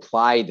remember to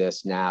apply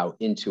this now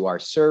into our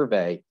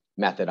survey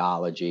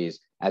methodologies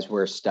as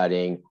we're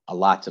studying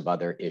lots of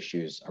other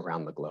issues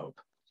around the globe.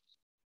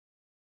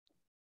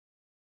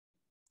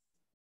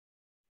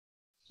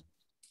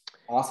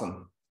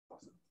 Awesome.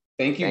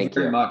 Thank you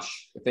very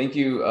much. Thank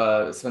you,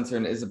 Spencer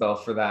and Isabel,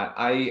 for that.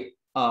 I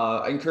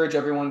encourage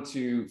everyone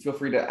to feel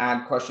free to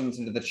add questions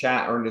into the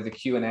chat or into the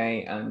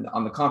Q&A. And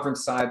on the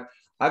conference side,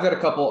 I've got a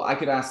couple I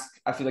could ask.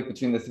 I feel like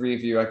between the three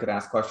of you, I could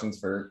ask questions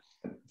for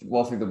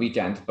well through the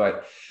weekend.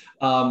 But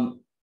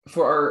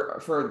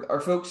for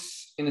our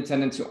folks in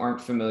attendance who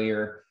aren't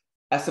familiar,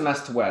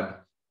 SMS to web,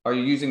 are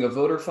you using a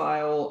voter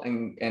file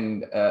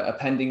and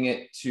appending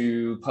it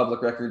to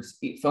public records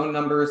phone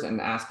numbers and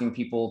asking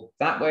people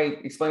that way?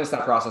 Explain us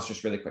that process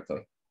just really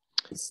quickly.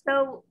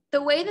 So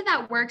the way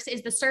that works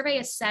is the survey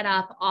is set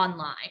up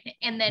online,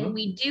 and then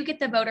we do get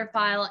the voter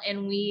file,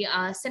 and we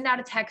send out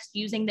a text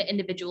using the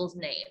individual's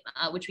name,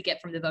 which we get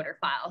from the voter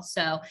file.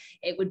 So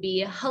it would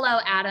be, hello,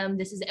 Adam,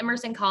 this is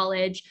Emerson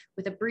College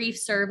with a brief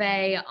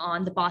survey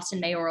on the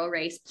Boston mayoral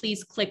race.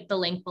 Please click the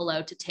link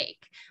below to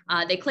take.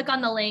 They click on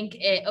the link,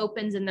 it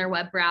opens in their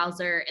web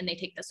browser, and they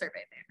take the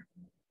survey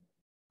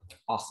there.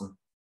 Awesome.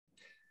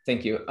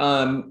 Thank you.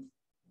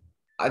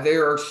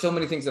 There are so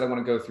many things that I want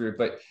to go through,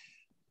 but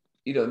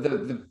you know,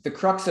 the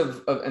crux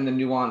of and the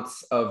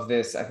nuance of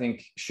this, I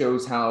think,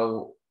 shows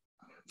how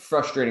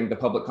frustrating the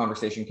public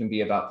conversation can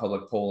be about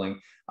public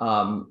polling.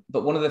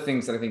 But one of the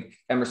things that I think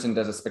Emerson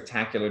does a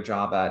spectacular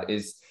job at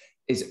is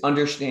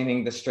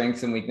understanding the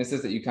strengths and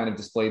weaknesses that you kind of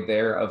displayed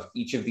there of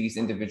each of these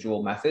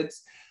individual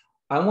methods.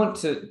 I want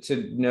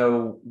to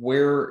know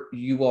where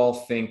you all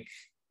think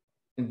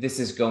this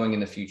is going in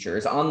the future.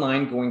 Is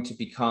online going to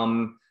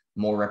become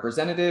more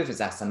representative? Is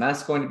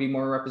SMS going to be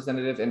more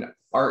representative? And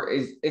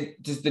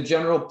does the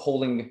general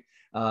polling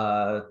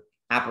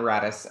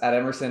apparatus at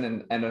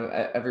Emerson and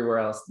everywhere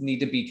else need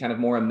to be kind of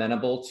more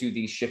amenable to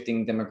these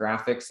shifting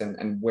demographics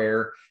and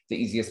where the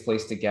easiest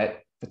place to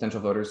get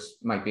potential voters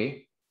might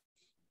be?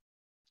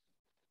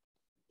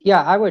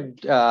 Yeah, I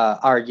would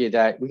argue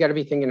that we got to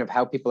be thinking of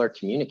how people are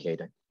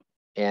communicating.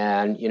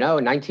 And, you know,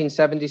 in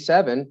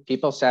 1977,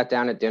 people sat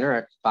down at dinner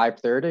at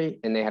 5:30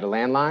 and they had a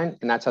landline,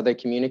 and that's how they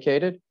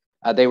communicated.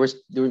 There were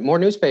more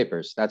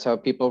newspapers. That's how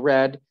people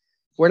read.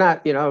 We're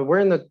not, you know, we're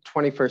in the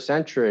 21st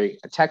century.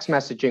 Text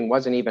messaging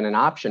wasn't even an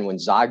option when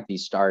Zogby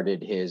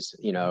started his,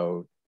 you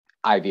know,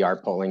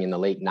 IVR polling in the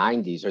late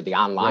 90s, or the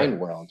online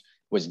world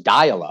was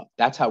dial-up.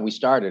 That's how we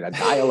started, a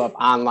dial-up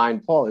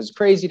online poll. It's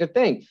crazy to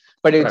think,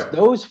 but it's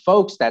those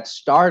folks that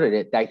started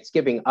it that's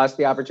giving us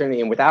the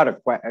opportunity. And without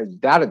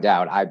a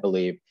doubt, I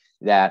believe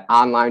that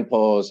online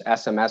polls,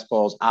 SMS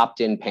polls,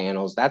 opt-in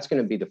panels, that's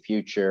going to be the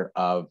future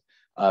of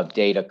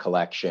data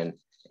collection.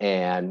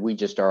 And we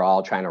just are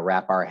all trying to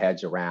wrap our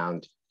heads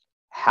around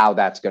how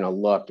that's going to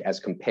look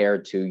as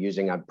compared to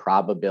using a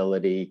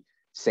probability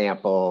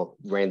sample,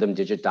 random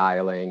digit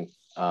dialing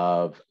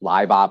of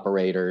live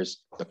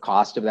operators, the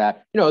cost of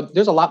that. You know,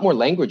 there's a lot more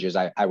languages,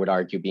 I would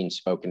argue, being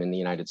spoken in the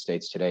United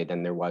States today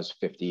than there was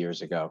 50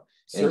 years ago.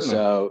 Certainly. And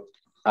so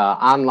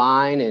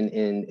online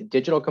and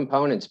digital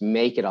components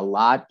make it a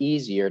lot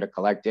easier to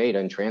collect data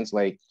and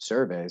translate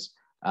surveys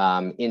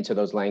into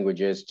those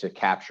languages to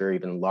capture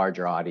even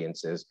larger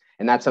audiences.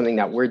 And that's something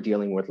that we're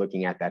dealing with,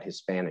 looking at that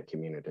Hispanic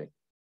community.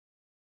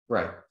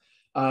 Right.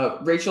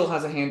 Rachel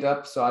has a hand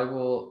up, so I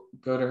will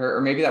go to her,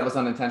 or maybe that was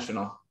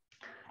unintentional.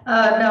 No,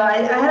 I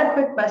had a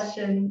quick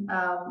question.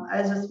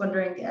 I was just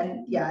wondering,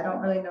 and yeah, I don't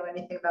really know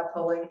anything about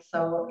polling,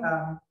 so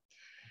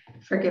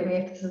forgive me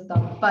if this is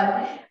dumb,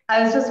 but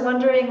I was just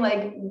wondering,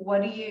 like,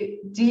 what do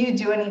you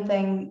do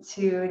anything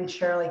to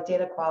ensure like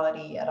data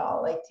quality at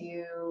all? Like, do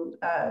you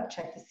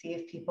check to see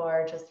if people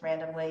are just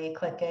randomly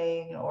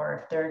clicking,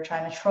 or if they're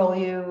trying to troll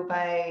you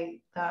by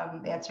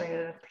answering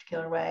it in a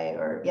particular way,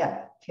 or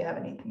yeah, if you have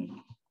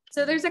anything.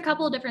 So there's a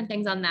couple of different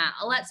things on that.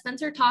 I'll let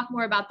Spencer talk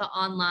more about the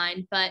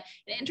online, but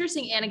an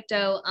interesting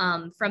anecdote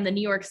from the New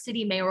York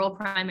City mayoral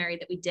primary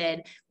that we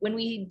did, when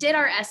we did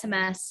our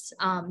SMS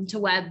to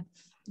web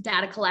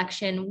data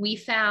collection, we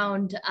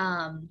found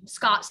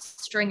Scott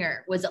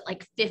Stringer was at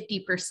like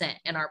 50%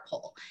 in our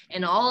poll,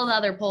 and all of the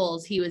other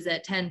polls he was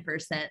at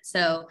 10%.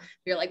 So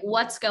we were like,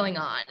 what's going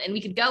on? And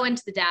we could go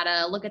into the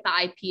data, look at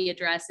the IP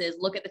addresses,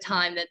 look at the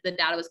time that the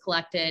data was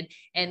collected,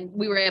 and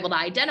we were able to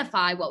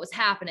identify what was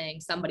happening.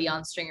 Somebody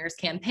on Stringer's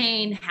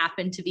campaign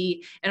happened to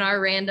be in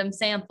our random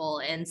sample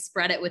and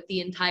spread it with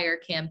the entire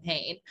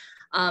campaign.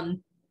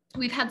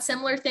 We've had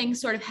similar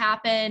things sort of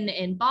happen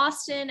in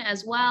Boston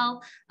as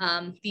well.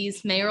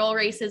 These mayoral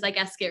races, I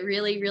guess, get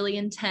really, really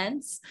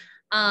intense.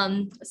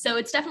 So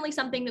it's definitely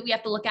something that we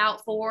have to look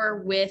out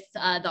for with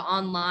the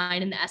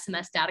online and the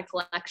SMS data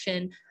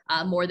collection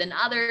more than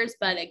others.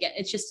 But again,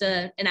 it's just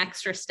an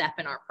extra step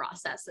in our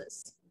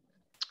processes.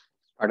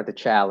 Part of the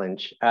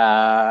challenge,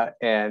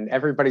 and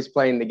everybody's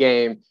playing the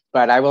game.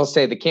 But I will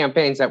say the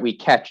campaigns that we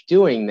catch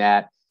doing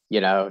that,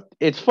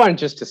 it's fun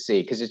just to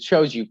see, because it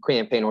shows you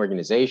campaign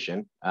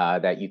organization,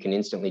 that you can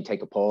instantly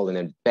take a poll and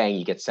then bang,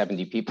 you get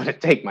 70 people to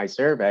take my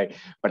survey,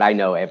 but I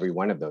know every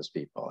one of those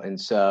people. And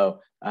so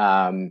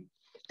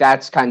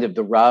that's kind of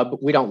the rub.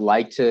 We don't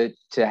like to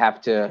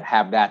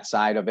have that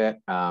side of it,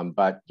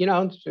 but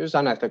there's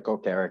unethical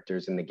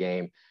characters in the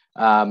game.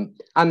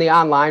 On the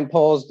online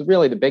polls,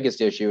 really the biggest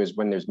issue is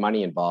when there's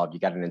money involved. You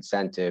got an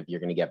incentive,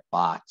 you're going to get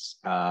bots.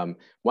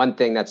 One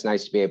thing that's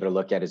nice to be able to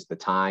look at is the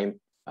time,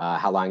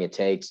 how long it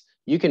takes.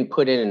 You can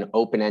put in an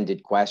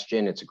open-ended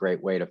question. It's a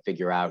great way to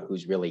figure out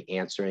who's really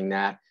answering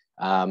that.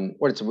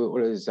 What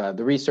does the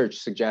research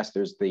suggest?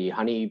 There's the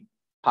honey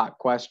pot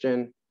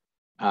question,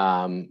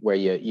 where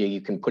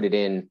you can put it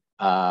in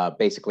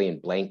basically in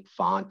blank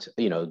font,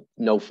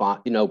 no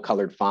font, no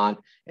colored font,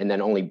 and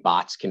then only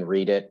bots can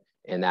read it.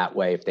 And that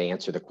way, if they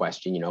answer the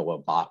question,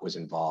 what bot was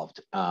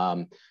involved.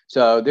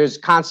 So there's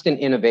constant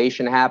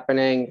innovation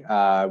happening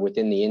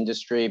within the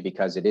industry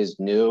because it is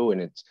new,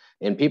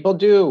 and people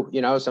do,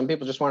 some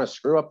people just want to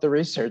screw up the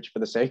research for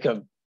the sake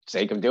of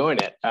doing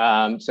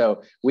it.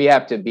 So we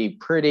have to be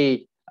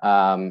pretty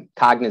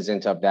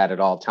cognizant of that at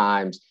all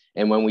times.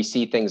 And when we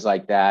see things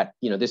like that,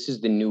 this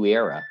is the new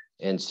era,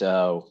 and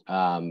so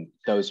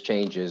those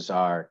changes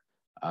are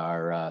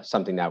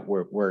something that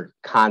we're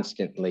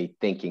constantly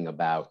thinking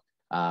about.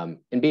 And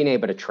being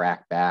able to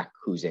track back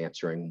who's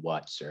answering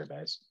what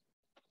surveys.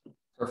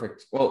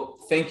 Perfect. Well,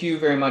 thank you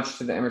very much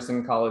to the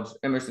Emerson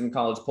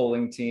College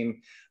polling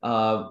team.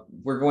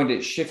 We're going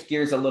to shift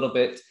gears a little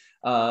bit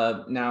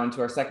now into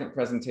our second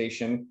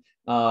presentation.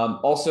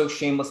 Also,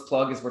 shameless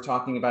plug as we're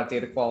talking about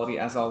data quality,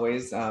 as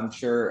always. I'm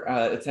sure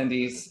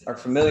attendees are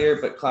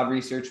familiar, but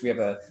CloudResearch, we have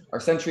our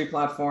Sentry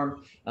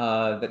platform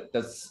that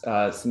does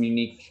some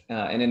unique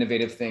and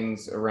innovative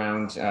things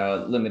around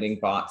limiting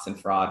bots and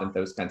fraud and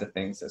those kinds of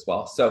things as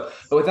well. So,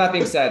 but with that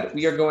being said,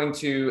 we are going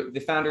to the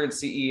founder and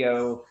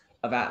CEO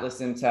of Atlas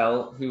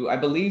Intel, who I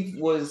believe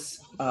was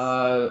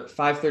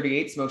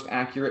 538's most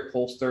accurate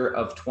pollster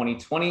of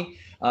 2020.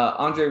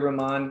 Andre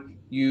Roman,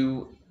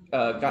 you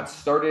got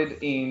started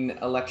in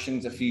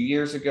elections a few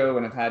years ago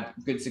and have had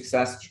good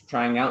success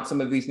trying out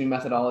some of these new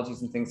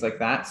methodologies and things like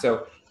that.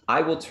 So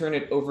I will turn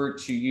it over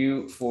to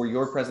you for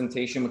your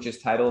presentation, which is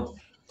titled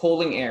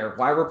Polling Error: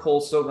 Why Were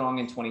Polls So Wrong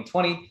in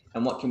 2020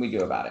 and What Can We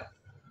Do About It?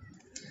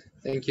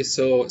 Thank you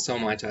so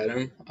much,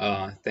 Adam.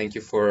 Thank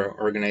you for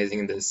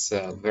organizing this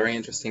very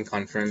interesting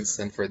conference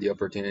and for the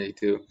opportunity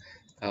to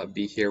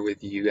be here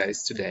with you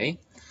guys today.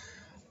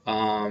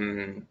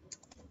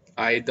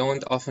 I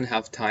don't often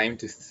have time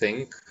to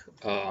think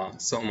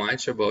so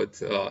much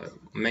about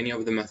many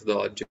of the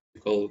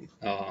methodological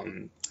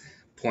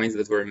points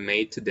that were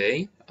made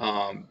today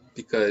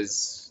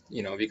because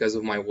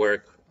of my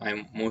work,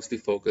 I'm mostly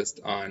focused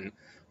on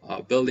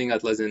building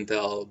Atlas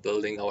Intel,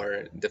 building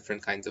our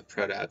different kinds of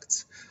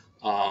products.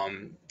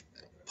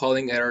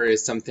 Polling error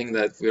is something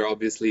that we're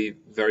obviously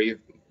very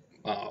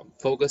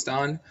focused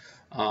on,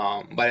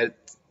 but it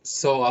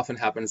so often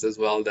happens as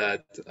well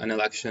that an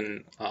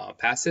election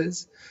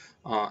passes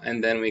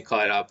and then we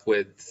caught up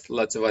with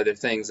lots of other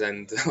things,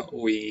 and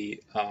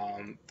we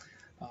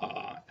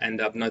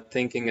end up not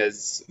thinking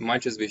as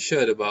much as we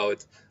should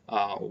about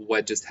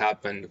what just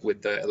happened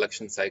with the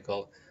election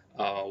cycle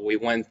we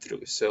went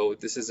through. So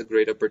this is a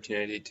great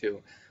opportunity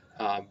to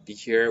be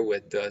here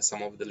with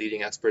some of the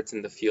leading experts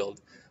in the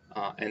field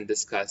and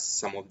discuss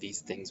some of these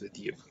things with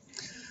you.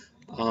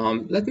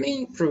 Let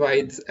me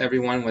provide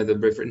everyone with a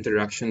brief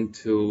introduction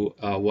to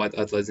what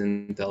Atlas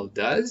Intel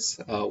does.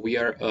 We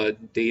are a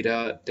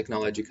data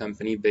technology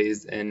company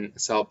based in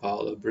Sao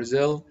Paulo,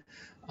 Brazil.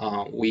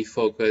 We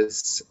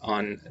focus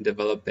on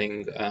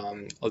developing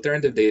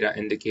alternative data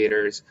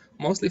indicators,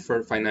 mostly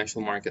for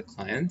financial market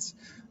clients.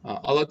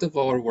 A lot of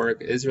our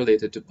work is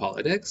related to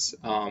politics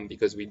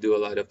because we do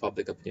a lot of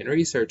public opinion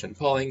research and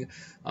polling,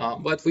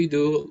 but we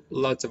do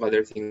lots of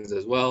other things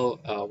as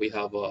well. We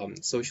have a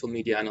social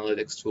media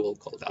analytics tool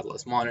called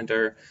Atlas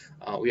Monitor.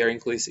 We are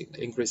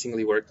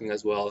increasingly working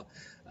as well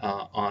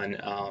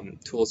on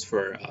tools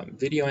for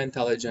video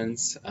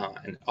intelligence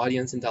and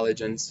audience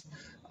intelligence.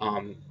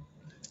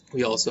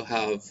 We also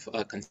have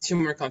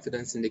consumer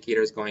confidence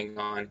indicators going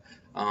on,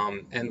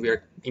 and we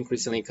are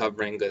increasingly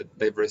covering a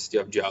diversity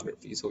of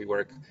geography. So we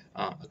work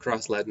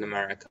across Latin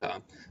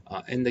America,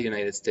 in the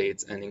United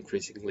States, and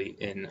increasingly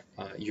in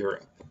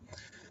Europe.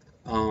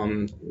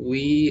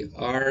 We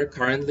are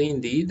currently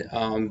indeed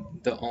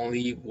the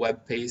only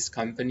web-based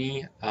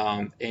company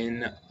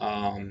in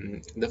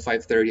the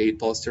 538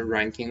 pollster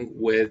ranking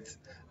with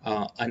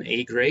an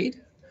A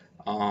grade.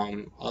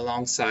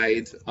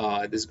 Alongside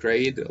this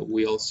grade,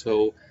 we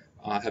also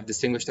have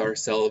distinguished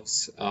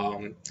ourselves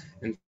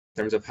in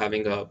terms of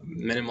having a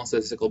minimal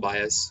statistical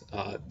bias.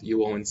 You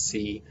won't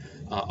see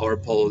our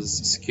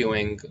polls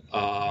skewing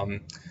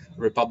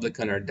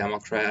Republican or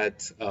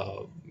Democrat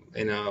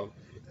in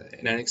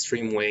an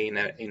extreme way in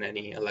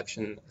any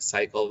election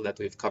cycle that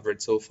we've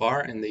covered so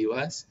far in the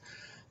US.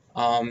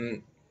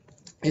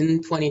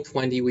 In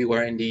 2020, we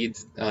were indeed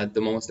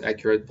the most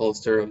accurate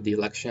pollster of the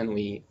election.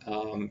 We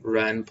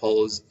ran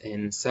polls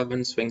in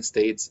 7 swing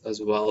states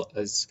as well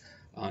as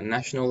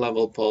national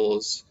level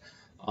polls.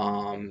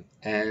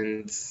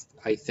 And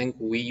I think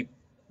we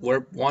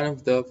were one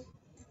of the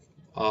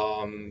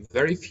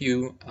very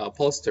few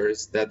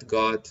pollsters that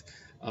got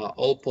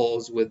all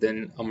polls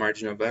within a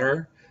margin of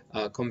error,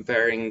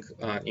 comparing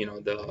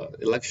the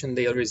election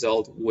day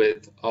result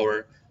with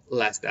our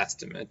last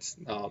estimate.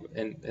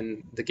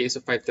 In the case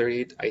of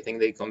 538, I think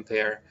they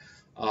compare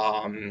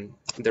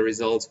the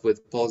results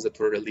with polls that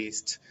were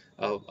released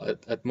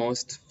at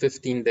most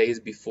 15 days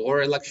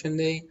before election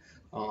day.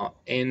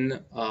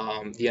 In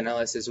the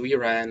analysis we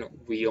ran,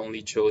 we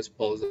only chose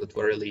polls that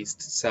were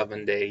released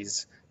 7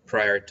 days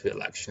prior to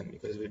election,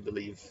 because we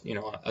believe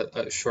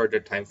a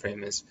shorter time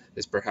frame is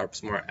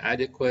perhaps more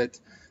adequate.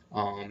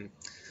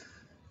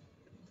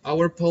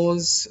 Our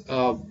polls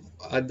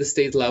at the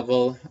state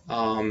level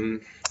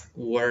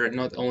were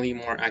not only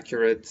more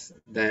accurate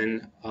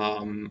than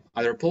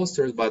other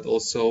pollsters, but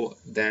also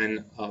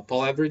than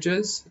poll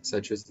averages,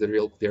 such as the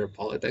Real Clear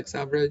Politics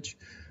average,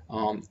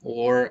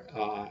 or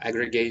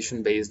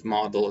aggregation-based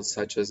models,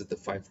 such as the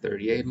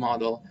 538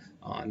 model.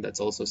 And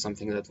that's also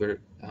something that we're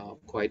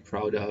quite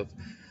proud of.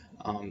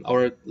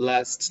 Our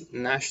last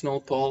national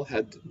poll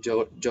had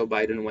Joe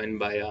Biden win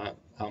by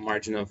a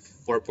margin of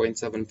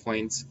 4.7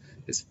 points.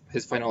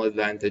 His final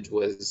advantage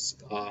was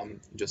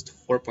just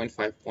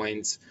 4.5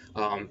 points,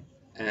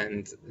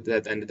 and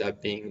that ended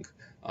up being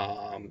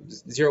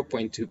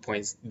 0.2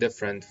 points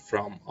different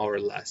from our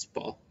last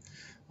poll.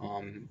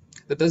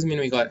 That doesn't mean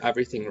we got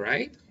everything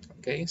right.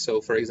 Okay, so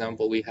for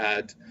example, we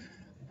had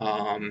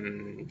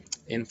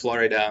in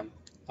Florida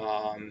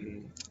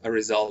a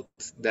result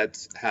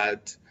that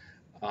had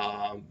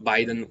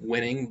Biden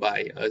winning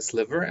by a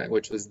sliver,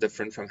 which was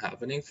different from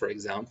happening. For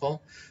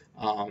example,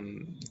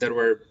 there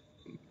were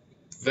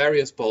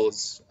various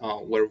polls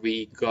where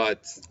we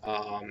got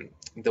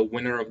the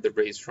winner of the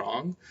race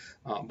wrong,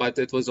 but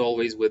it was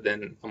always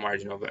within a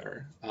margin of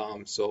error.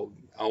 So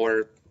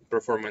our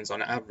performance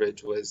on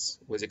average was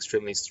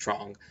extremely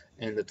strong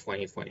in the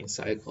 2020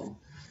 cycle.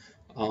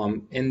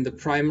 In the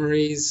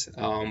primaries,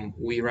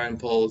 we ran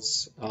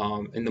polls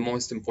in the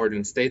most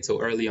important states.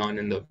 So early on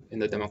in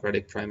the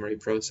Democratic primary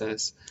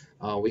process,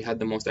 we had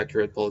the most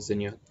accurate polls in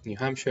New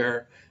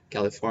Hampshire,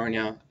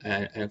 California,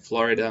 and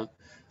Florida.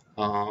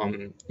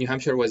 New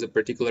Hampshire was a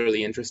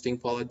particularly interesting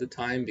poll at the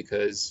time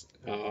because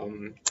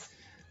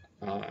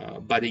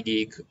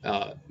Buttigieg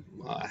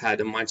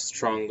had a much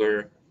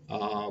stronger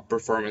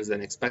performance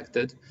than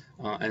expected,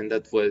 and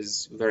that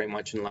was very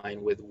much in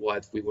line with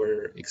what we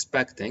were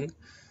expecting.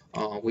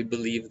 We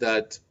believe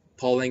that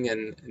polling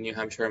in New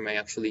Hampshire may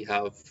actually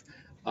have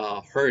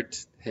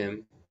hurt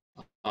him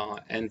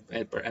and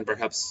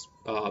perhaps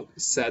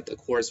set a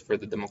course for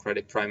the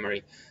Democratic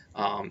primary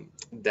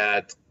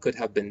that could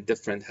have been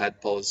different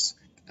had polls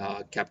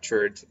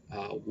captured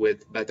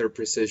with better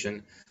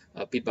precision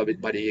Pete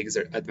Buttigieg's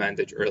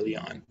advantage early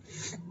on.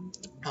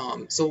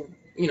 So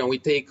we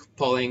take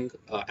polling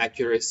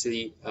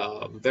accuracy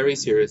very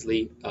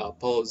seriously.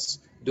 Polls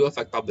do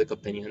affect public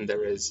opinion.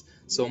 There is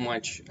so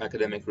much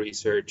academic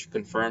research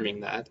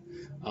confirming that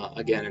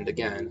again and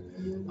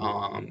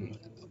again.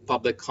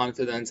 Public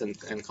confidence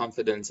and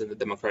confidence in the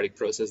democratic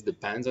process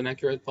depends on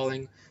accurate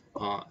polling.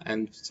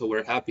 And so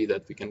we're happy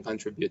that we can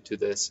contribute to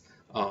this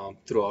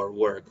through our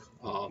work,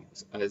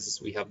 as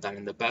we have done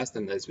in the past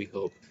and as we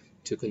hope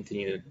to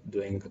continue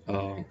doing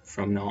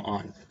from now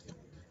on.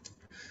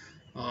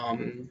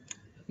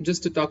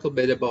 Just to talk a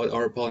bit about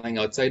our polling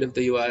outside of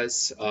the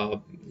US,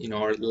 our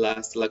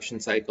last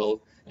election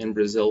cycle in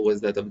Brazil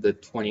was that of the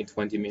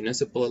 2020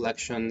 municipal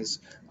elections.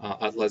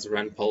 Atlas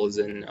ran polls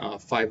in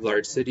 5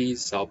 large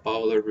cities: Sao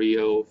Paulo,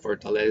 Rio,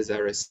 Fortaleza,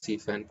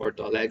 Recife, and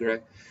Porto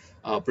Alegre.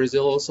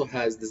 Brazil also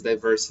has this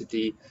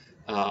diversity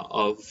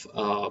of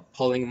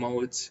polling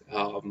modes.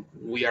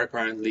 We are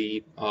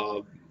currently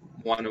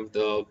one of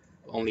the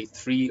only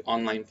 3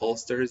 online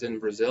pollsters in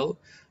Brazil.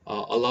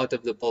 A lot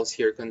of the polls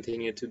here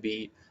continue to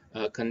be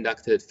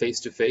conducted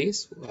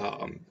face-to-face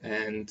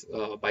and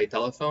by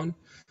telephone.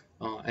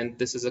 And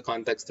this is a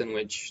context in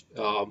which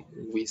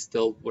we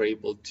still were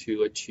able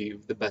to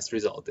achieve the best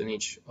result. In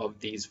each of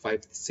these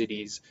 5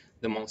 cities,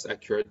 the most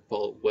accurate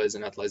poll was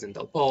an Atlas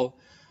Intel poll,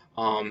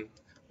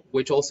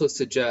 which also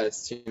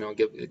suggests,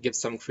 gives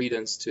some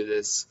credence to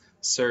this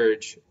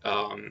surge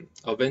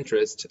of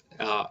interest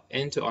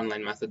into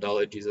online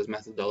methodologies as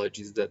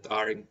methodologies that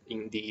are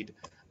indeed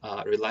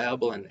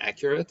reliable and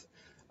accurate.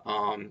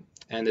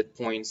 and it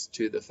points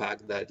to the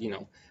fact that, you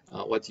know,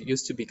 what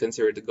used to be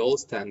considered the gold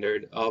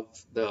standard of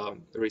the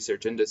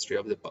research industry,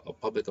 of the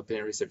public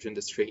opinion research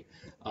industry,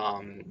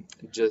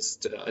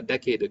 just a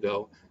decade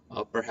ago,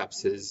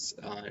 perhaps is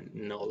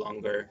no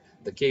longer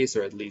the case,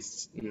 or at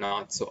least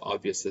not so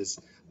obvious as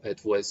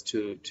it was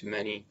to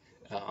many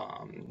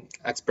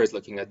experts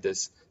looking at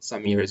this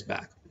some years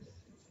back.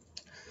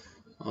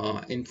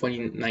 In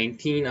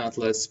 2019,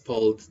 Atlas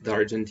polled the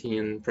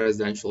Argentinian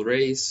presidential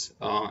race.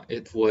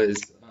 It was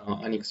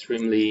an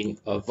extremely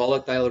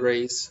volatile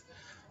race.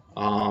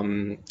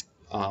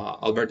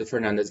 Alberto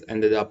Fernandez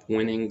ended up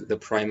winning the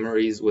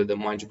primaries with a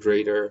much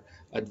greater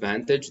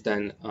advantage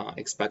than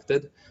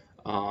expected.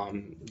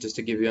 Just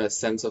to give you a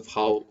sense of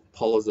how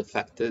polls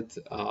affected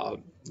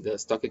the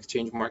stock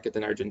exchange market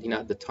in Argentina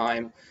at the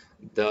time,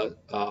 the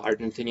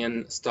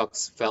Argentinian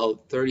stocks fell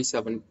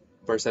 37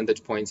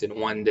 percentage points in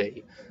one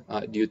day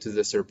due to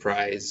the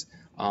surprise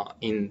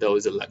in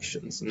those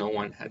elections. No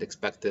one had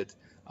expected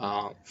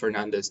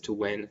Fernandez to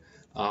win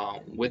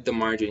with the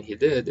margin he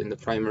did in the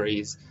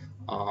primaries,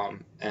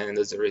 and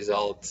as a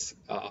result,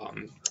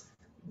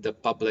 the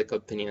public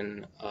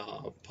opinion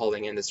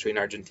polling industry in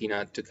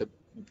Argentina took a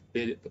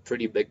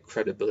pretty big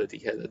credibility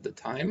hit at the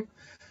time.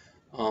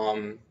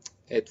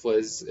 It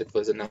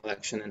was an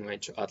election in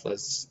which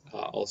Atlas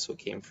also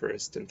came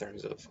first in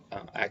terms of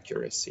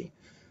accuracy.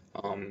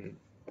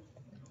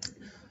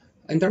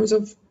 In terms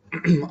of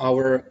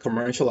our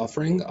commercial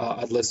offering,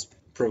 Atlas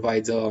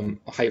provides a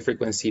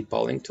high-frequency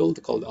polling tool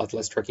called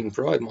Atlas Tracking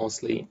Pro. It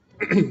mostly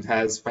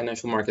has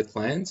financial market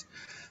plans.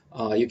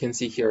 You can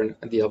see here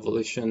the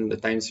evolution, the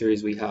time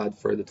series we had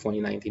for the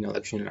 2019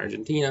 election in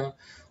Argentina.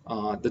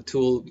 The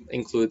tool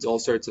includes all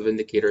sorts of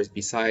indicators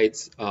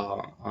besides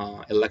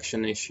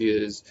election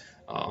issues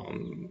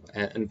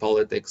and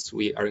politics.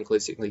 We are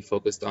increasingly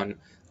focused on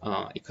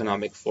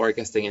economic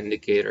forecasting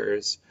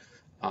indicators,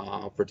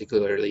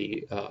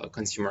 particularly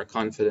consumer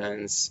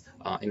confidence,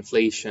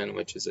 inflation,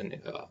 which is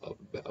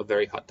a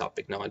very hot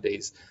topic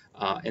nowadays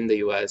in the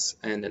US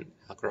and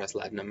across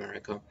Latin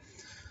America.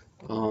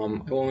 I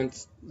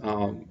won't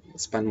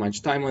spend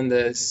much time on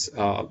this.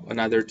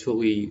 Another tool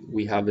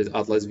we have is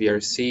Atlas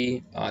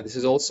VRC. This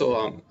is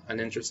also an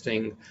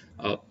interesting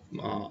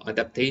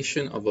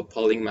adaptation of a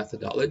polling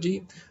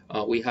methodology.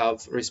 We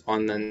have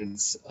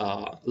respondents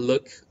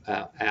look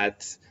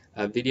at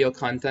video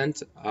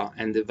content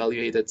and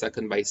evaluate it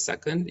second by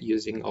second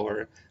using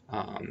our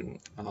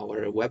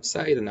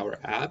website and our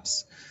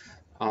apps.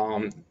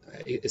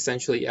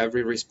 Essentially,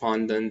 every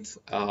respondent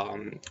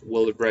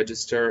will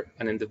register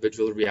an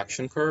individual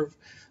reaction curve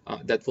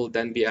that will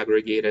then be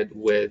aggregated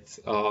with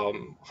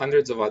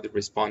hundreds of other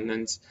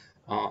respondents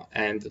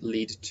and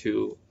lead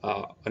to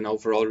an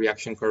overall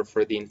reaction curve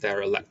for the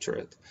entire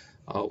electorate.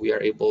 We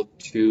are able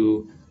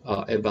to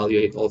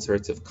evaluate all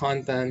sorts of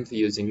content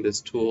using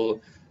this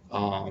tool,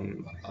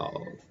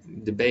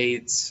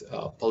 debates,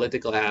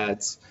 political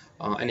ads,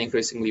 and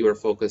increasingly we're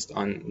focused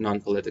on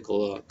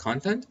non-political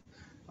content.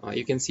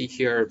 You can see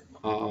here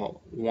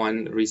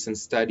one recent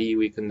study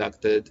we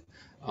conducted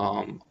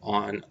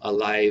on a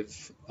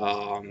live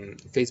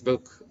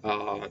Facebook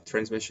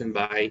transmission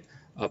by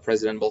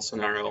President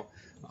Bolsonaro.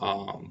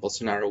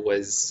 Bolsonaro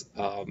was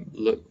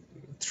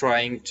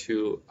trying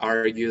to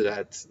argue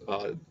that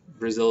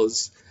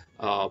Brazil's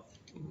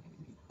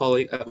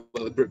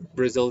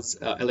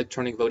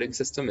electronic voting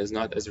system is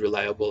not as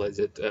reliable as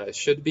it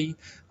should be,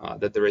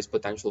 that there is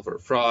potential for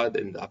fraud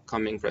in the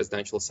upcoming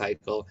presidential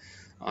cycle.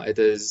 It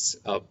is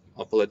a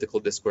political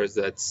discourse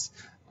that's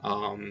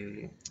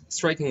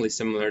strikingly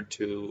similar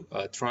to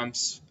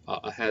Trump's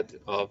ahead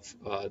of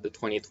the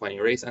 2020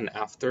 race and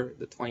after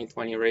the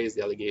 2020 race,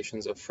 the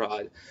allegations of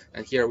fraud.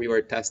 And here we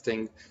were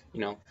testing,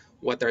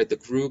 what are the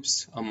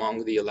groups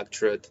among the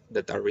electorate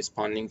that are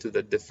responding to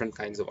the different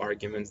kinds of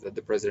arguments that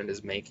the president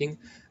is making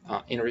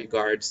in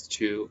regards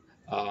to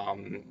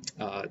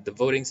the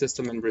voting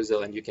system in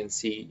Brazil. And you can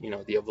see,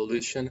 the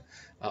evolution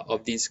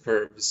of these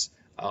curves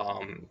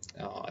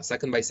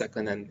second by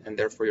second, and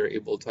therefore you're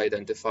able to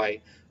identify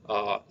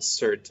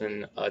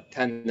certain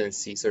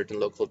certain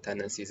local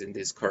tendencies in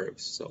these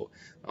curves. So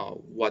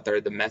what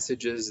are the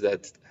messages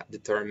that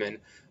determine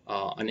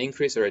an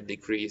increase or a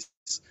decrease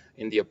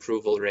in the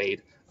approval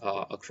rate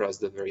across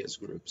the various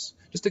groups?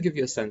 Just to give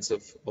you a sense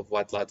of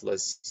what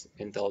Atlas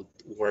Intel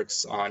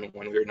works on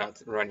when we're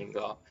not running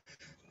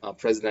a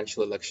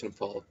presidential election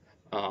poll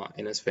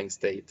in a swing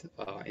state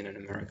in an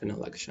American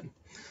election.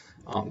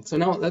 So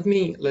now let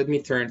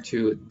me turn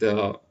to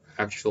the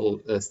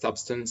actual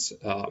substance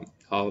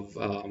of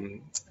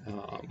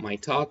my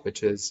talk,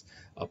 which is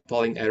a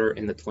polling error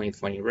in the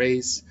 2020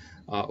 race.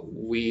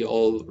 We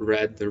all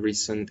read the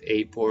recent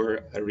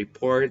APOR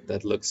report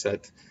that looks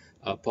at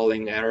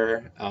polling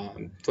error.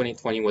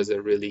 2020 was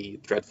a really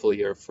dreadful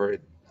year for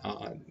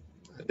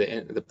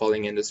the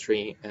polling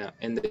industry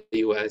in the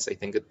US. I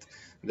think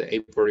the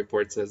APOR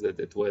report says that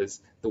it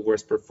was the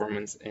worst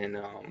performance in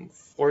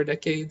 4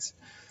 decades.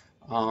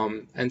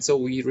 And so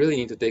we really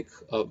need to take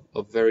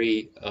a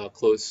very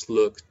close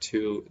look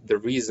to the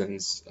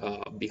reasons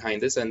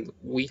behind this. And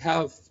we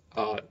have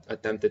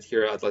attempted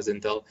here at Atlas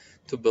Intel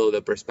to build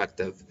a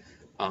perspective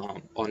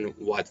on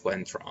what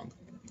went wrong.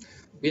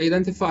 We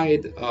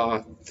identified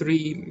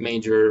three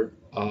major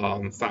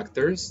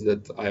factors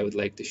that I would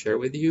like to share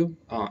with you,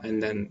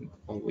 and then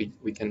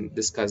we can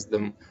discuss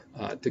them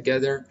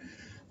together.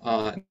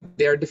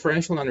 They are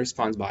differential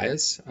non-response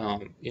bias,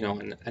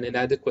 an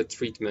inadequate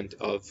treatment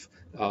of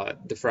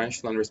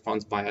differential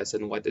non-response bias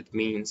and what it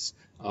means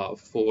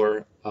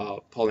for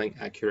polling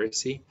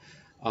accuracy.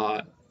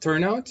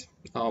 Turnout,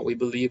 we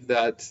believe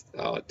that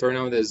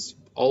turnout is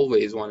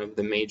always one of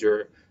the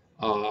major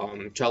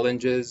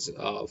challenges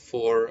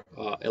for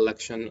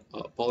election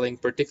polling,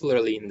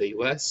 particularly in the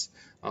US,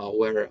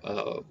 where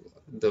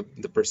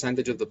the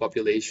percentage of the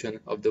population,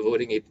 of the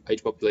voting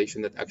age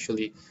population that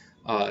actually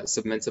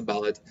submits a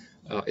ballot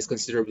is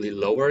considerably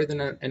lower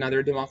than in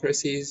other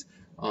democracies.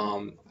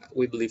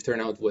 We believe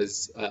turnout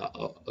was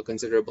a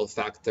considerable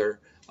factor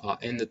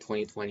in the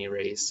 2020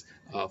 race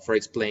for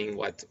explaining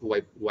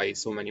why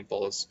so many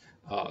polls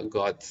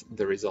got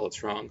the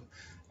results wrong.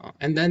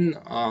 And then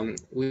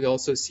we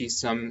also see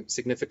some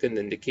significant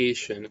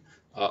indication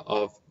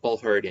of poll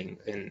herding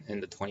in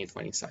the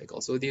 2020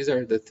 cycle. So these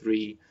are the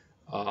three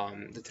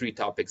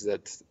topics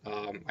that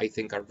I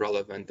think are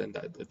relevant and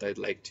that I'd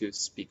like to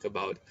speak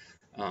about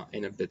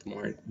in a bit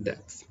more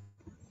depth.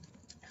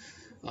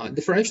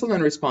 Differential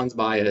non-response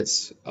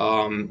bias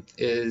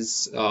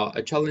is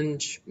a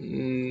challenge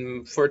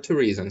for two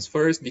reasons.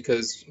 First,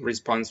 because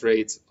response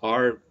rates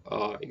are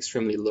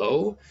extremely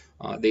low.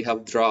 They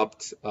have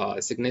dropped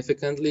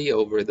significantly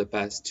over the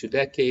past 2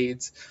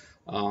 decades.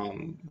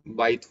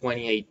 By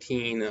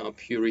 2018,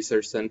 Pew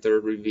Research Center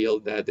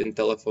revealed that in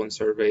telephone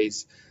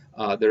surveys,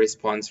 the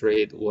response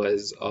rate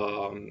was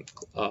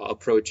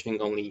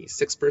approaching only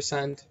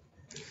 6%.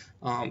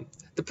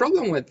 The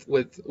problem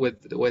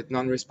with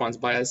non-response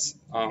bias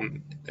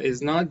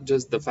is not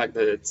just the fact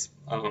that it's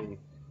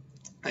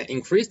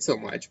increased so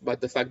much, but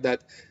the fact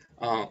that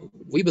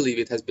we believe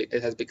it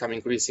has become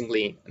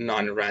increasingly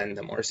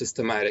non-random or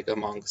systematic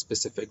among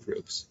specific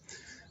groups.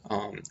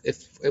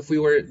 If we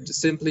were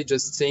simply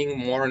just seeing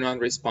more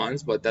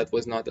non-response, but that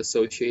was not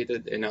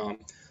associated in a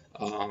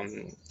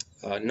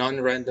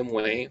non-random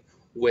way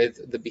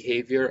with the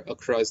behavior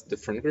across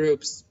different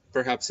groups,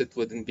 perhaps it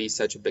wouldn't be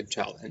such a big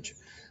challenge.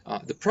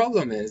 The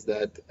problem is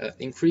that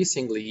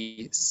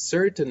increasingly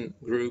certain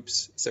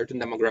groups, certain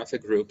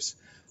demographic groups,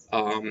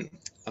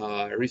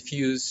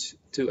 refuse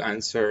to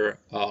answer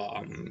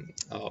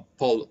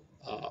poll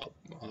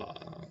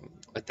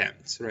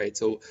attempts, right?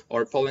 So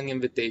our polling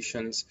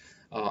invitations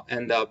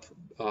end up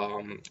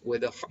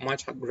with a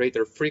much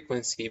greater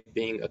frequency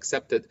being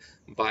accepted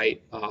by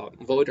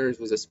voters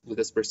with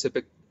a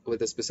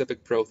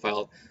specific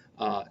profile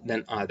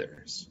than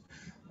others.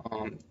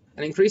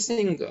 An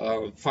increasing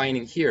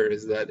finding here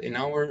is that in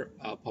our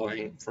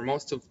polling for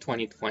most of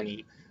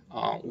 2020,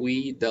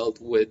 we dealt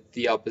with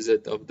the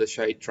opposite of the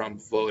shy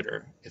Trump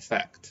voter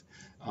effect.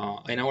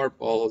 In our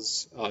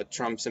polls,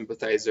 Trump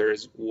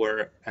sympathizers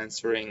were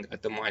answering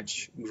at a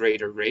much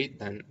greater rate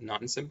than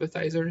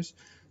non-sympathizers.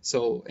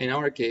 So in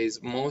our case,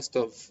 most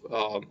of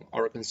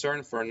our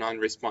concern for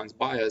non-response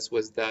bias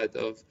was that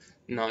of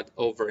not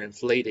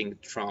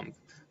overinflating Trump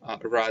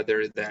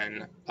rather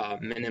than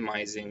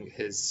minimizing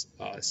his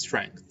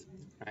strength,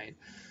 right?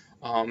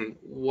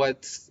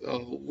 What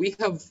we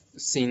have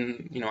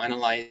seen,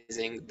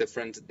 analyzing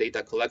different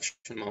data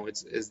collection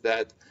modes is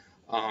that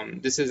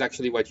this is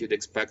actually what you'd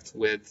expect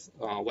with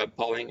web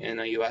polling in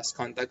a US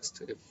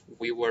context. If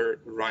we were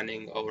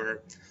running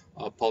our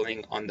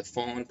polling on the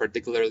phone,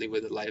 particularly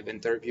with a live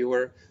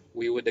interviewer,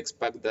 we would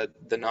expect that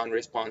the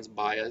non-response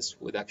bias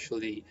would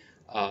actually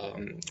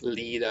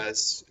lead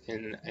us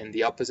in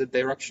the opposite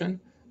direction,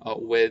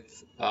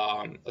 with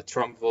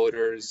Trump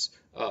voters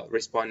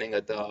responding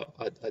at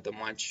a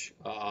much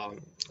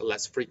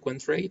less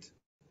frequent rate.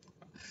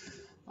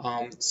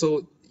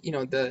 So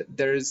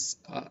there's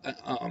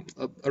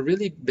a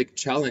really big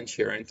challenge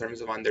here in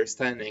terms of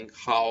understanding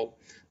how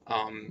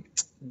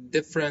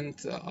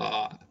different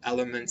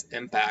elements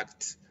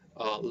impact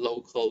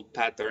local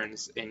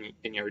patterns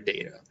in your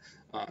data.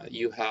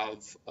 You have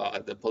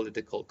the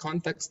political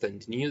context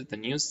and the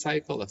news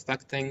cycle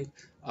affecting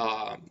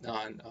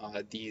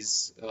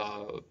these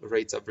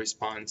rates of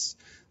response.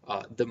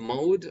 The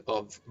mode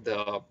of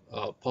the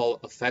poll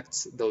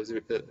affects those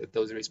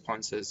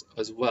responses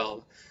as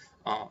well.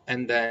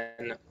 And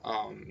then,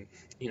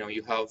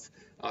 you have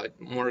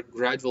more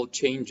gradual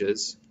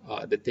changes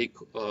that take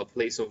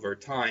place over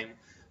time,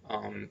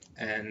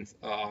 and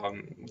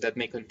that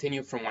may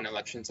continue from one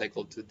election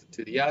cycle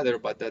to the other,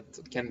 but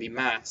that can be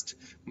masked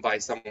by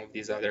some of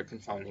these other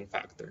confounding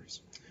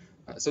factors.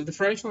 So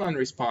differential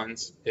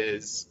non-response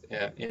is,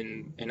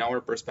 in our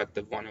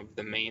perspective, one of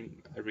the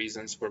main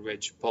reasons for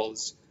which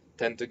polls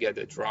tend to get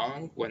it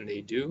wrong when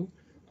they do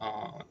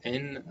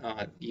in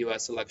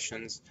US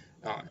elections.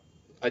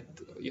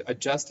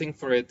 Adjusting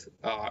for it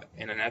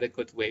in an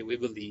adequate way, we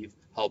believe,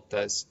 helped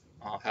us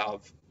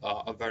have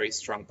a very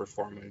strong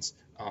performance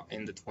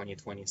in the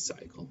 2020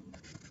 cycle.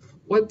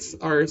 What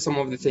are some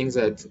of the things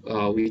that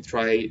we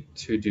try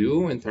to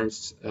do in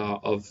terms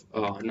of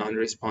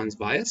non-response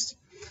bias?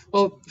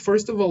 Well,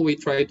 first of all, we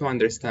try to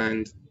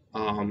understand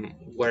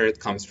where it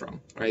comes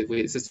from, right?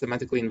 We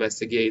systematically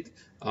investigate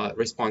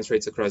response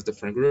rates across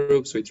different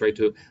groups. We try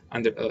to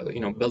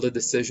build a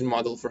decision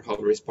model for how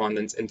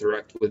respondents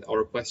interact with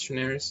our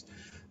questionnaires.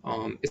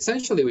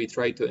 Essentially, we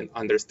try to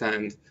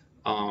understand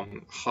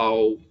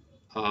how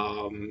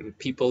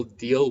people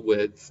deal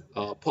with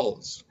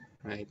polls,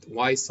 right?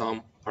 Why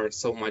some are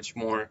so much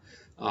more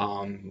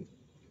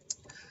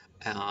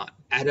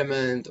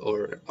adamant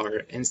or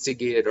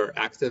instigated or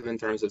active in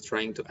terms of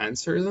trying to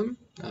answer them.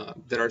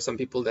 There are some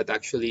people that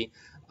actually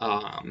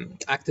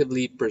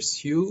actively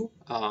pursue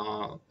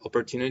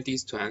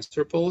opportunities to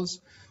answer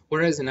polls,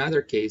 whereas in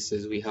other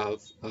cases we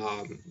have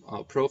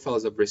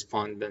profiles of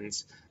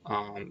respondents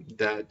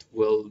that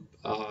will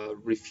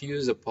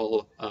refuse a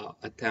poll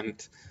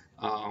attempt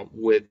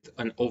with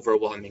an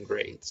overwhelming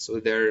rate. So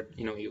there,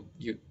 you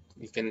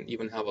can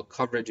even have a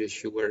coverage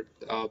issue where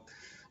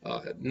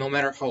no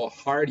matter how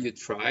hard you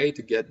try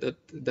to get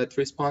that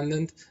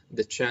respondent,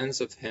 the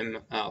chance of him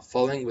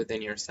falling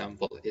within your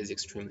sample is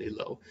extremely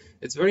low.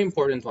 It's very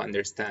important to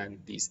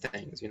understand these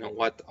things.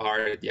 What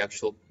are the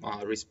actual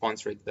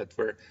response rates that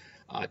we're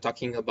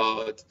talking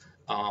about?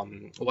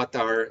 What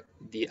are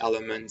the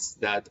elements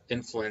that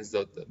influence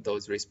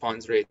those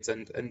response rates,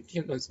 and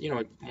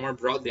more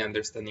broadly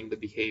understanding the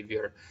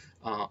behavior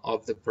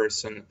of the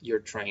person you're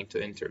trying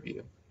to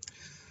interview.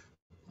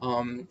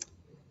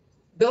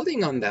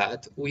 Building on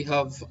that, we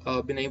have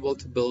been able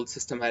to build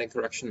systematic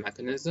correction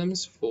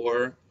mechanisms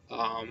for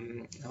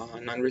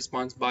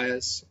non-response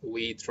bias.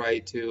 We try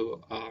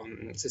to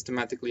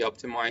systematically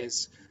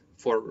optimize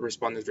for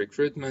respondent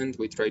recruitment.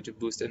 We try to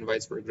boost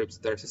invites for groups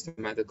that are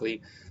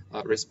systematically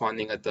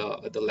responding at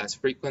the less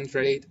frequent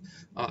rate.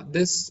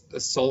 This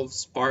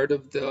solves part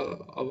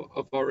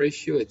of our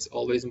issue. It's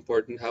always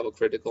important to have a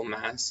critical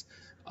mass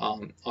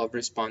of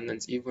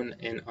respondents, even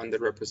in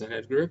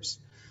underrepresented groups.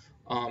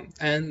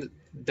 And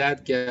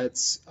that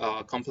gets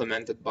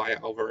complemented by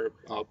our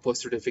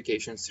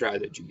post-certification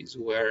strategies,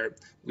 where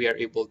we are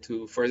able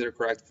to further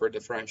correct for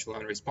differential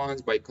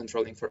non-response by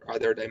controlling for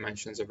other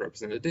dimensions of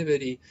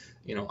representativity,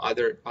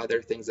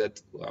 other things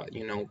that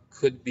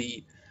could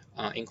be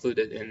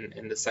included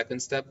in the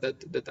second step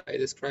that I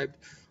described,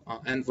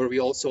 and where we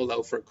also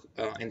allow for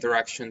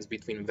interactions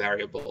between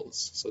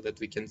variables so that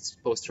we can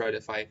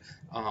post-stratify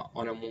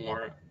on a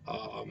more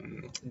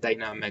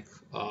dynamic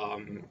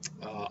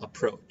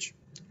approach,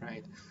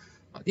 right?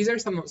 These are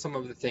some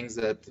of the things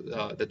that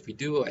we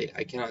do.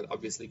 I cannot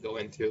obviously go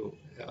into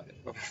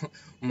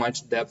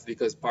much depth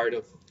because part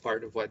of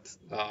what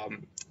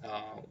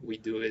we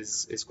do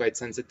is quite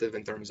sensitive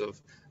in terms of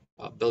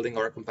building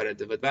our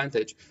competitive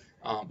advantage.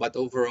 But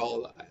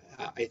overall,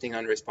 I think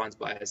non-response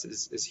bias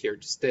is here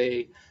to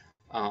stay.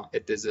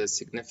 It is a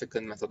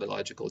significant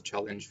methodological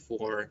challenge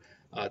for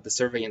the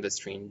survey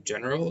industry in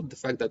general. The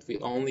fact that we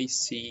only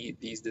see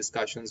these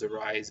discussions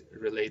arise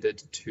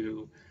related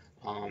to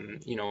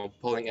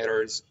polling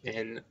errors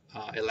in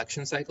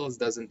election cycles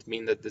doesn't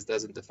mean that this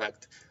doesn't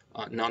affect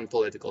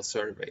non-political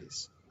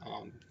surveys.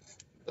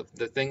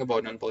 The thing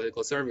about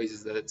non-political surveys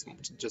is that it's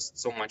just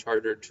so much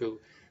harder to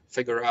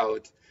figure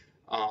out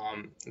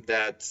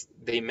that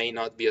they may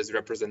not be as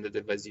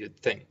representative as you'd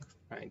think,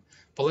 right?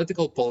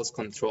 Political polls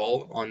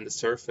control on the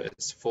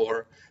surface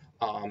for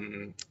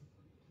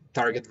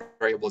target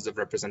variables of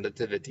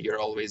representativity. You're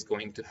always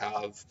going to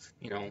have,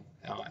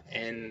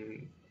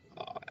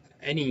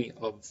 any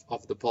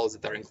of the polls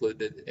that are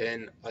included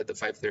in the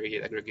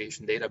 538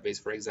 aggregation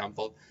database, for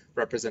example,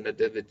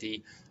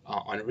 representativity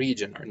on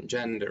region, on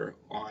gender,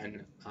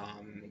 on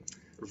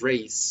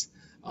race,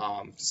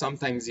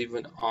 sometimes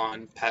even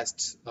on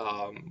past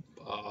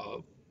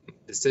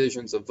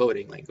decisions of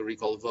voting, like a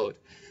recall vote.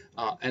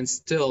 And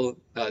still,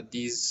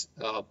 these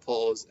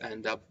polls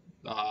end up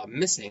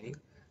missing.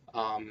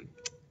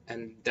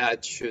 And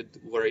that should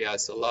worry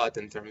us a lot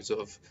in terms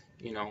of,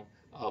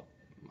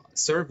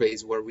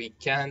 surveys where we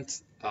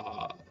can't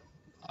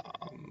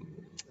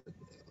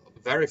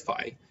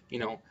verify,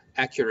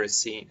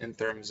 accuracy in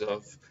terms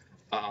of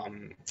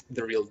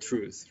the real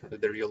truth, or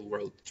the real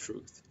world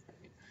truth.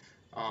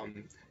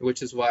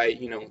 Which is why,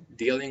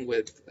 dealing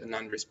with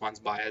non-response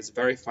bias,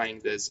 verifying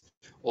this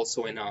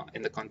also in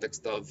the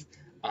context of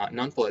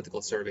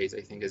non-political surveys,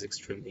 I think is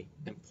extremely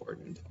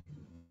important.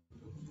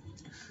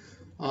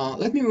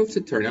 Let me move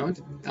to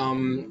turnout.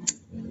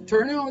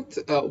 Turnout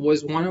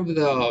was one of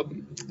the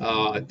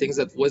things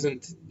that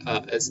wasn't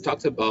as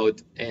talked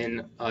about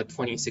in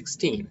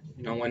 2016.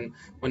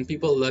 When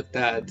people looked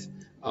at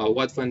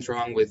what went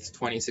wrong with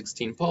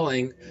 2016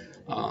 polling,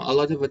 a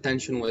lot of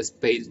attention was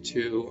paid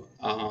to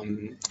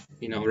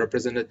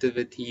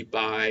representativity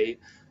by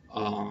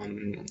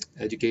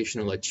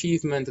educational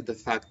achievement, the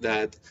fact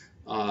that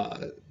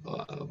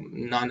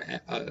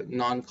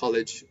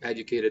non-college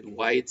educated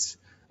whites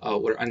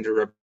were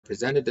underrepresented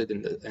represented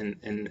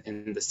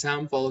in the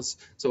samples.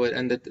 So it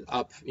ended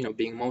up,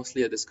 being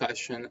mostly a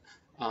discussion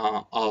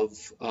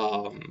of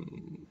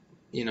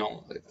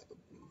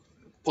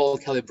poll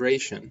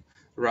calibration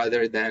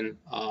rather than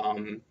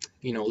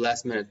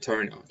last minute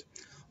turnout.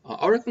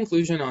 Our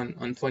conclusion on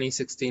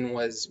 2016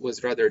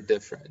 was rather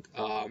different.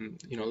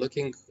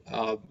 Looking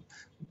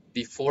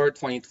before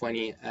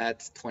 2020 at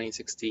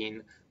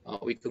 2016,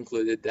 we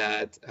concluded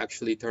that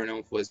actually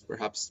turnout was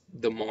perhaps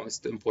the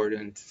most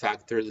important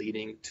factor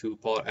leading to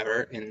poll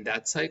error in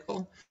that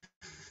cycle.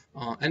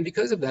 And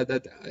because of that,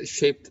 that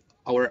shaped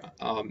our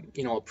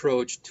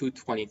approach to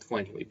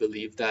 2020. We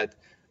believe that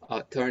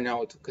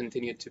turnout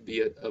continued to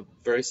be a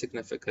very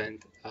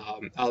significant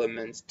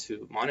element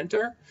to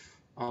monitor.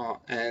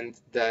 And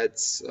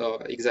that's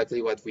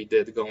exactly what we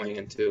did going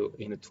into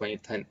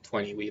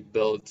 2020. We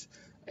built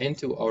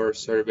into our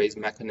surveys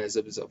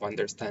mechanisms of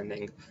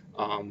understanding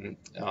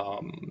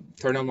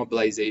turnout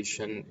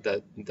mobilization,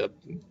 the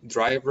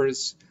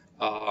drivers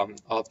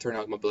of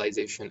turnout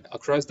mobilization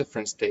across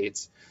different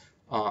states,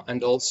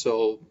 and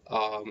also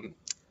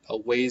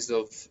ways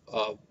of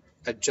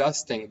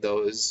adjusting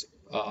those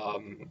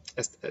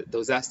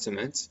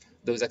estimates,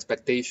 those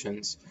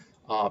expectations,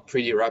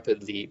 pretty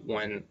rapidly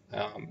when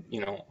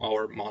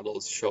our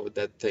models showed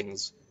that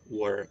things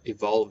were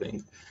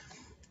evolving.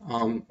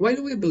 Why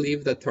do we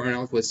believe that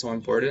turnout was so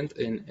important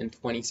in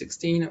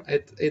 2016?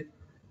 It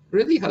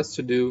really has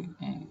to do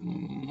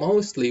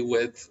mostly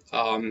with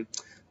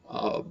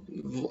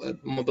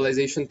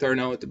mobilization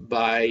turnout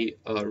by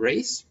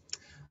race.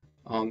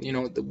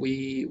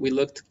 We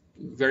looked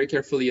very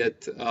carefully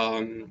at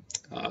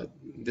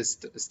this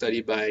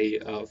study by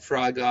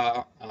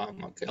Fraga,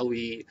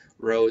 McElwee,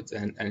 Rhodes,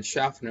 and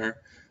Schaffner.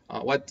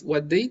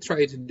 What they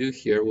tried to do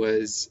here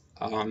was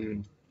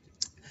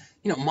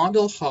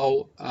model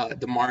how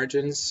the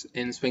margins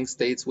in swing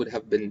states would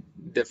have been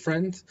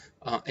different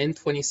in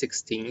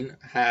 2016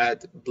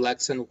 had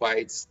blacks and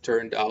whites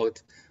turned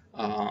out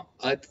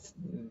at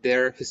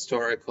their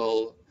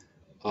historical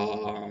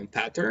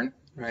pattern,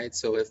 right?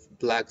 So if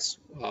blacks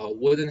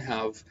wouldn't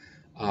have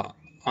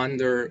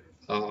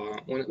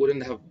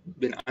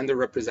been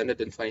underrepresented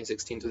in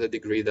 2016 to the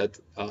degree that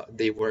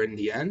they were in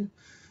the end.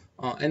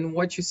 And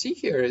what you see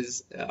here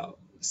is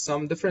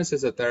some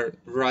differences that are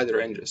rather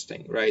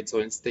interesting, right? So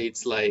in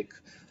states like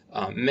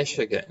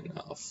Michigan,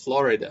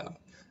 Florida,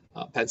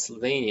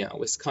 Pennsylvania,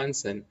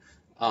 Wisconsin,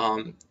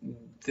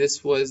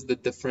 this was the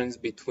difference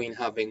between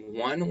having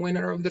one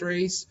winner of the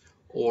race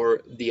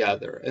or the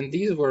other. And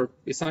these were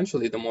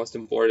essentially the most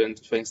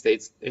important swing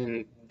states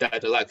in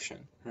that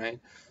election, right?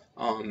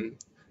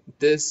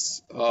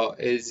 This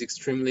is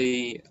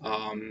extremely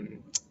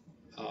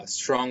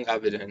strong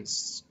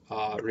evidence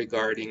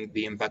regarding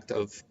the impact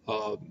of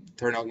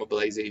turnout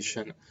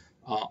mobilization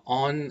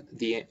on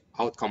the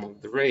outcome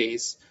of the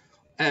race,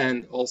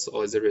 and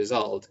also as a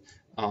result,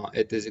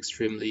 it is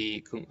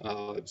extremely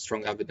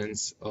strong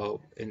evidence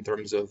in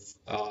terms of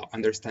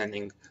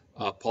understanding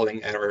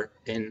polling error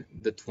in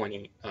the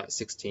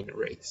 2016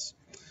 race.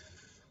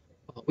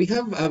 We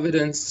have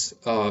evidence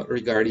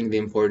regarding the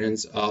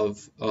importance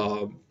of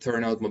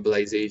turnout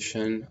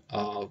mobilization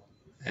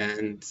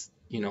and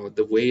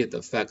the way it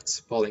affects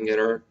polling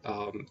error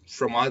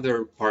from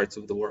other parts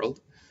of the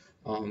world.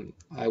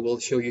 I will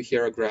show you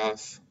here a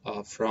graph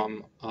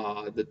from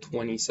the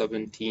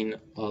 2017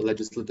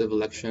 legislative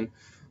election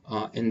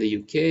in the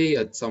UK.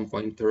 At some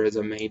point,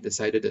 Theresa May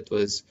decided it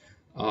was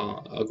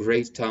a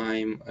great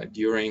time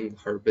during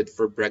her bid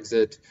for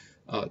Brexit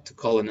to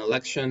call an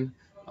election.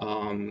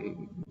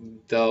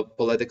 The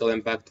political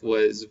impact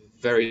was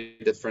very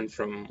different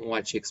from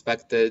what she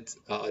expected.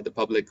 The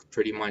public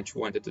pretty much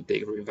wanted to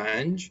take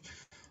revenge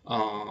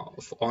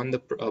on the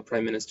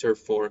Prime Minister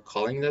for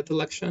calling that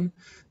election.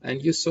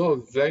 And you saw a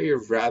very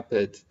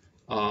rapid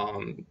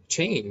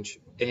change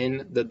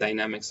in the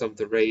dynamics of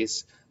the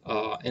race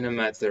in a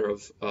matter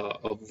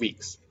of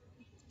weeks.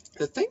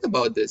 The thing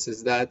about this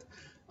is that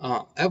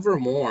ever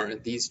more,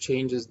 these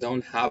changes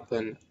don't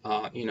happen,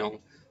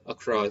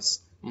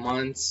 across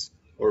months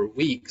or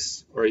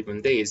weeks or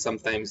even days.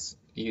 Sometimes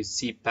you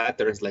see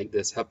patterns like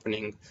this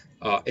happening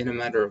in a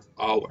matter of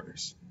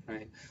hours,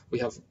 right? We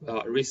have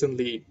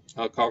recently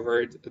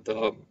covered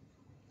the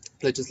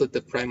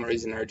legislative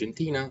primaries in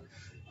Argentina.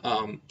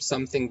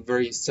 Something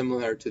very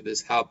similar to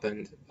this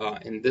happened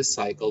in this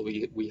cycle.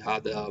 We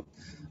had a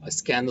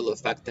scandal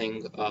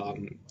affecting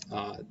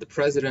the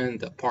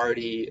president, the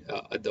party,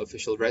 the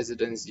official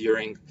residence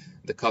during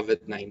the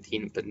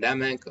COVID-19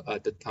 pandemic,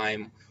 at the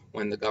time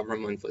when the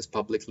government was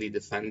publicly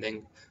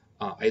defending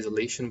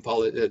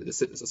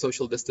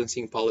social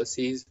distancing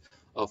policies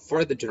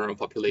for the general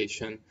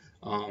population.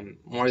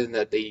 More than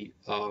that, they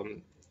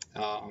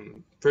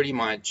pretty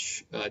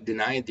much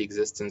denied the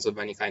existence of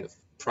any kind of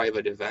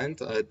private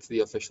event at the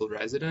official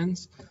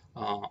residence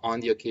on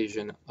the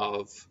occasion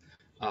of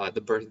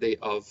the birthday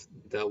of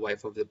the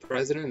wife of the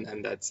president,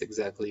 and that's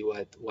exactly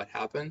what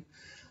happened.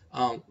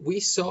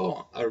 We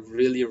saw a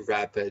really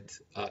rapid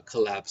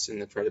collapse in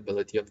the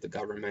credibility of the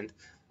government,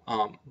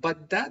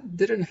 but that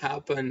didn't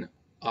happen,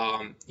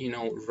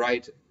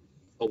 right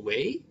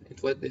away.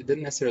 It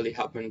didn't necessarily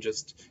happen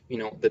just, you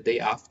know, the day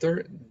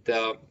after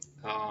the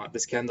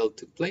scandal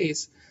took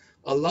place.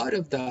 A lot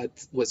of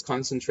that was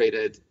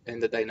concentrated in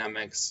the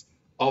dynamics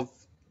of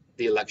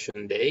the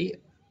election day,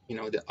 you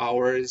know, the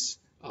hours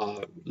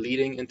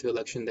leading into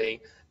election day,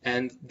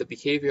 and the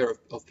behavior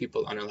of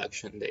people on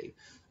election day.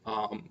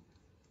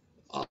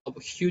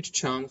 A huge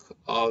chunk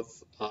of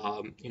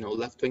you know,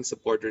 left-wing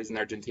supporters in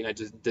Argentina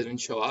just didn't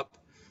show up,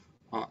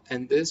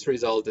 and this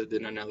resulted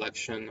in an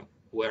election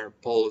where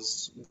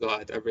polls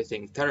got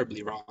everything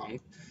terribly wrong,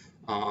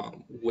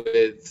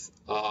 with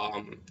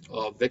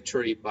a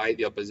victory by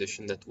the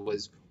opposition that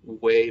was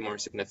way more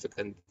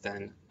significant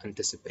than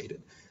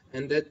anticipated.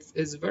 And that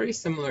is very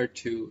similar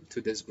to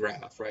this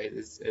graph, right?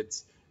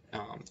 It's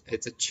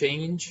a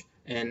change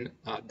in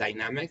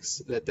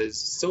dynamics that is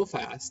so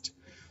fast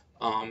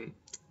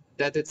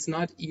that it's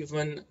not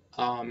even,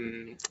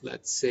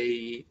 let's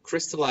say,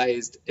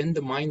 crystallized in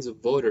the minds of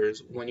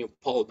voters when you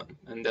poll them,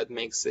 and that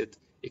makes it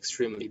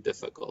extremely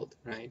difficult,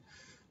 right?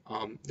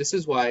 This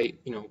is why,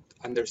 you know,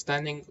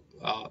 understanding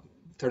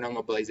turnout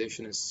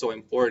mobilization is so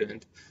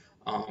important,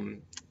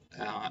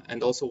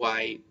 and also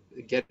why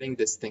getting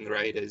this thing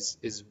right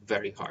is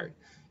very hard.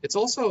 It's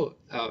also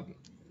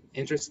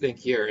interesting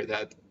here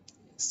that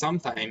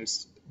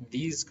sometimes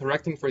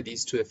correcting for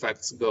these two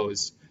effects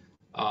goes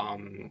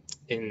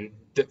in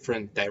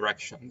different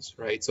directions,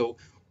 right? So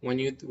when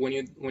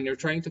you're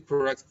trying to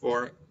correct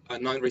for a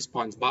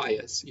non-response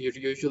bias, you're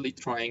usually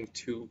trying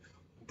to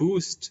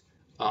boost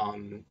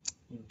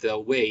the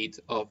weight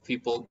of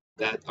people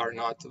that are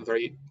not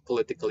very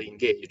politically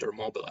engaged or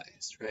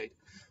mobilized, right?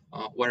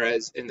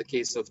 Whereas in the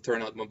case of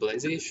turnout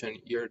mobilization,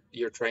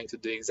 you're trying to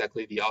do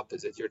exactly the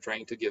opposite. You're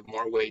trying to give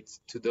more weight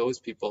to those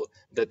people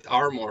that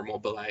are more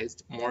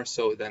mobilized, more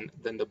so than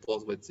the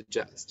polls would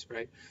suggest,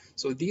 right?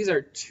 So these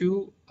are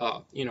two,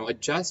 you know,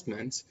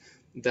 adjustments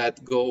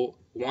that go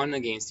one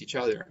against each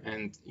other,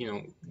 and you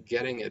know,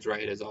 getting it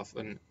right is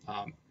often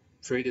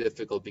pretty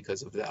difficult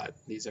because of that.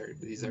 These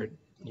are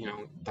you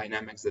know,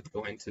 dynamics that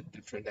go into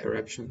different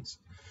directions.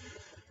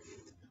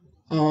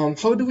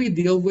 How do we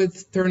deal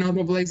with turnout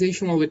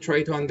mobilization? Well, we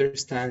try to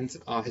understand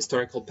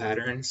historical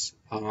patterns.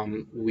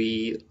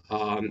 We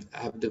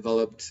have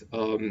developed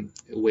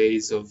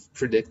ways of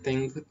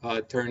predicting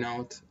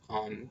turnout.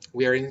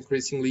 We are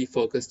increasingly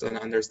focused on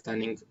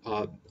understanding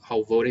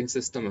how voting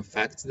system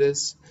affects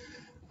this.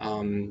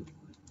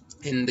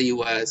 In the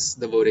US,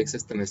 the voting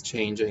system is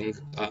changing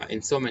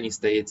in so many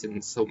states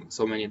in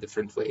so many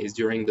different ways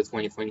during the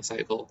 2020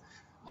 cycle.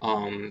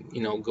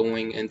 You know,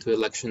 going into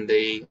election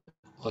day,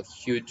 a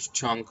huge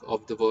chunk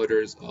of the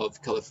voters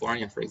of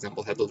California, for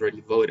example, had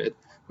already voted,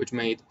 which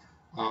made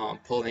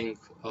polling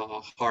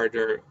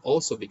harder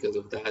also because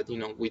of that. You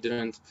know, we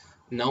didn't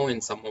know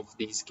in some of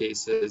these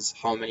cases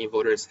how many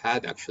voters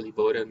had actually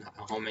voted and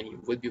how many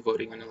would be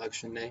voting on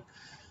election day.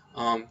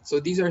 So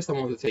these are some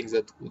of the things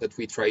that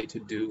we try to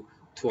do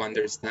to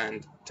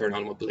understand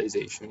turnout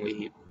mobilization.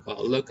 We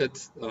look at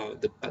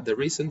the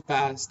recent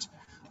past,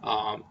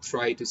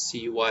 try to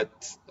see what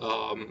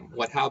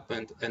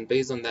happened, and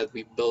based on that,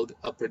 we build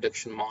a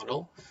prediction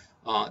model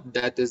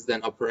that is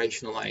then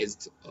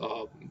operationalized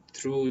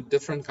through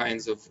different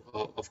kinds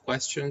of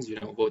questions, you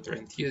know, voter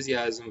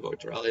enthusiasm,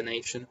 voter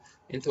alienation,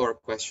 into our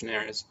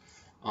questionnaires.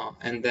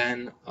 And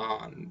then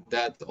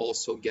that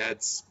also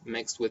gets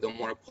mixed with a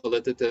more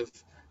qualitative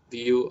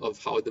view of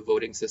how the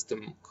voting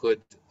system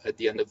could, at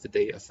the end of the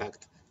day,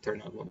 affect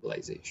turnout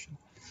mobilization.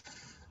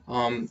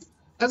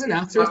 As an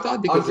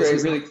afterthought, because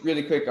Andre,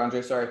 really quick,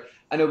 Andre, sorry.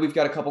 I know we've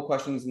got a couple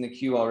questions in the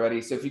queue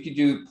already, so if you could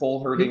do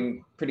poll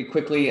herding pretty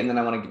quickly, and then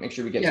I want to make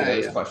sure we get to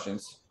those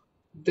questions.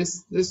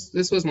 This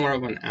was more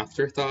of an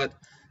afterthought.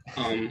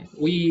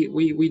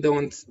 We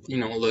don't, you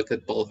know, look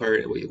at poll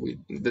herd.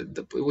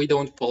 We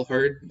don't poll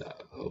herd.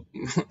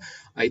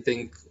 I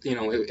think, you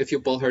know, if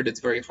you poll herd, it's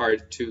very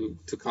hard to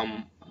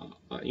come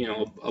you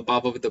know,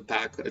 above the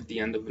pack at the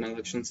end of an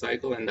election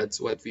cycle, and that's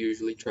what we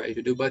usually try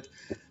to do. But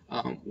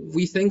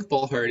we think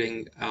poll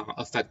herding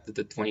affected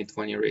the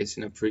 2020 race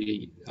in a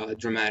pretty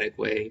dramatic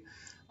way.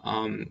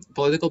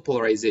 Political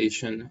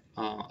polarization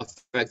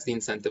affects the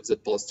incentives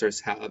that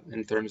pollsters have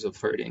in terms of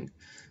herding.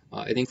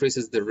 It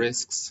increases the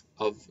risks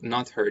of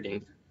not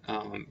herding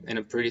in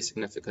a pretty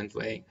significant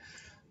way.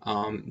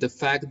 The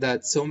fact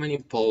that so many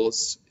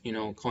polls, you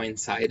know,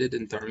 coincided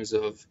in terms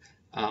of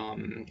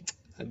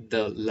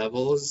the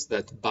levels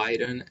that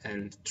Biden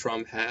and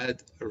Trump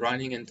had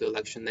running into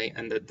election day,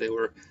 and that they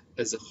were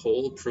as a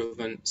whole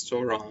proven so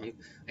wrong,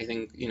 I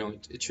think, you know,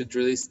 it should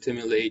really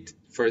stimulate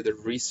further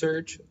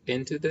research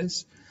into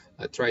this.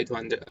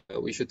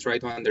 We should try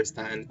to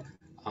understand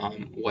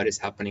what is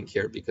happening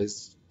here,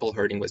 because poll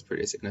herding was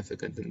pretty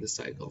significant in this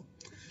cycle.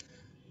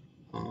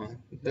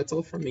 That's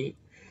all from me.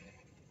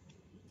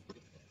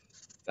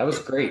 That was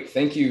great.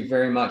 Thank you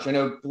very much. I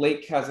know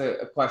Blake has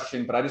a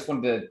question, but I just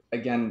wanted to,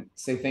 again,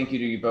 say thank you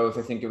to you both.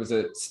 I think it was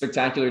a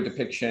spectacular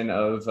depiction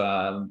of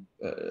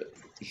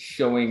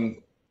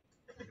showing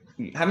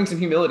having some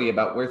humility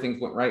about where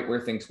things went right,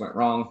 where things went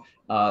wrong.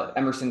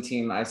 Emerson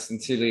team, I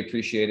sincerely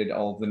appreciated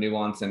all of the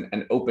nuance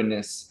and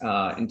openness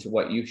into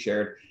what you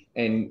shared.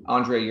 And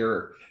Andre,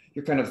 your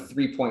kind of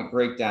 3-point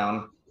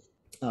breakdown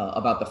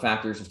about the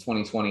factors of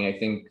 2020, I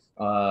think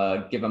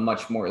give a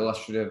much more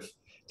illustrative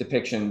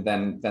depiction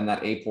than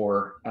that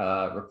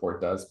A4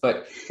 report does.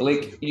 But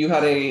Blake, you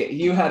had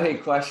a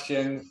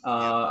question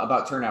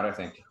about turnout, I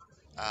think.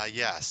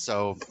 Yeah.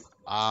 So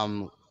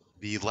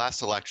the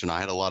last election, I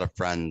had a lot of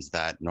friends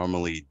that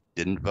normally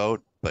didn't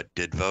vote but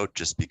did vote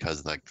just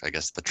because, like, I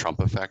guess the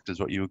Trump effect is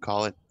what you would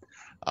call it.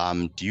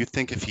 Do you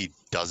think if he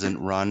doesn't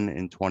run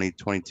in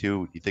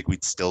 2022, do you think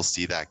we'd still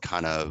see that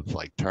kind of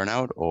like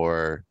turnout,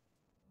 or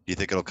do you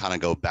think it'll kind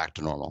of go back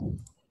to normal?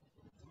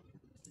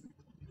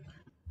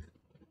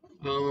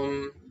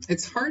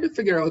 It's hard to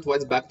figure out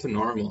what's back to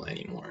normal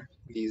anymore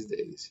these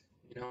days,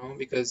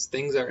 because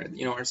things are,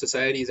 our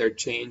societies are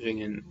changing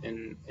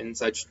in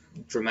such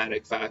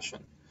dramatic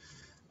fashion.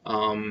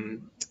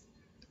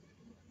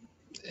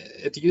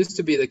 It used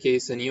to be the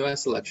case in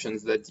U.S.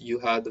 elections that you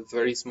had a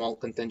very small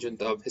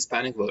contingent of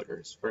Hispanic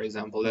voters, for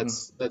example.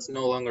 That's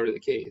no longer the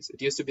case.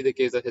 It used to be the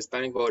case that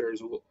Hispanic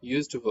voters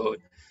used to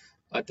vote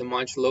at a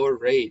much lower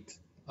rate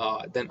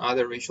than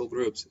other racial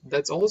groups.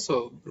 That's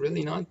also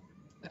really no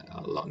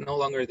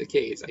longer the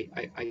case,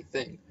 I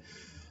think.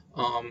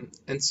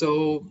 And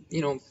so,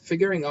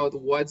 figuring out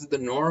what's the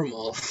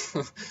normal,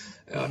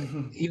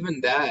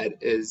 even that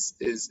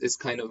is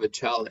kind of a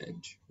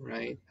challenge,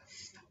 right?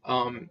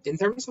 In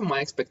terms of my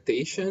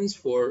expectations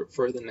for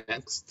the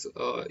next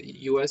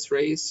U.S.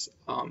 race,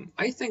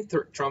 I think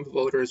Trump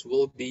voters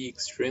will be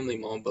extremely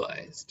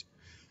mobilized.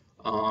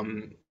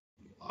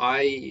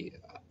 I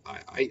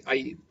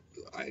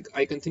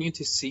continue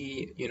to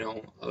see,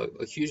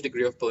 a huge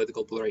degree of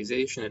political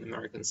polarization in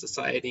American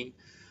society,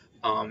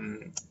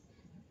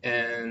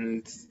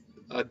 and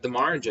at the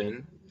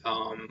margin,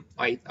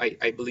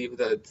 I believe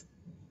that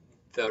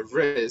the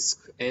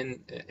risk in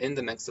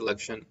the next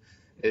election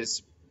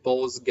is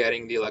both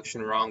getting the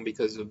election wrong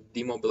because of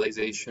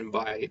demobilization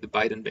by the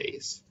Biden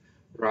base,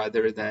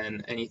 rather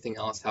than anything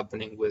else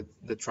happening with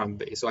the Trump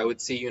base. So I would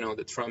see,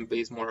 the Trump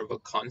base more of a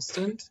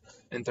constant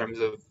in terms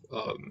of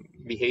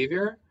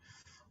behavior,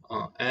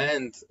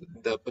 and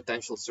the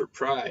potential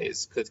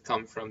surprise could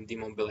come from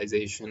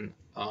demobilization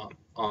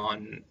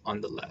on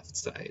the left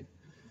side.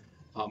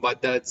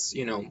 But that's,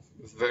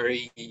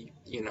 very,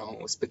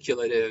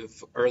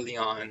 speculative, early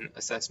on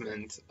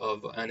assessment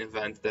of an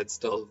event that's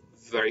still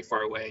very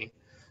far away.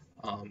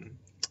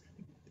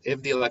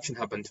 If the election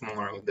happened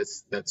tomorrow,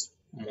 that's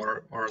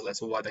more or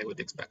less what I would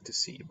expect to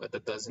see, but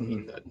that doesn't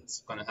mean that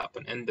it's going to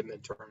happen in the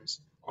midterms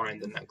or in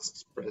the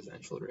next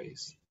presidential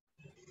race.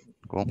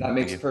 Cool. That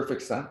makes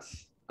perfect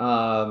sense.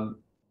 I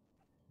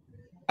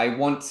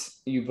want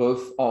you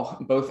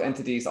both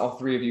entities, all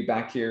three of you,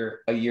 back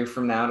here a year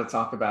from now to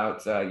talk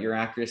about your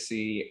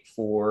accuracy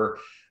for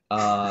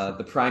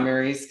the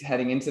primaries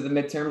heading into the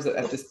midterms.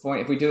 At this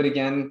point, if we do it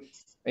again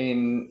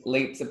in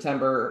late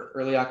September,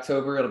 early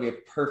October, it'll be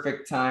a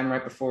perfect time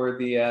right before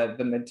the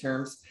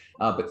midterms.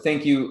 But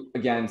thank you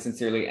again,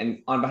 sincerely.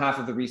 And on behalf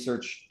of the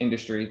research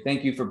industry,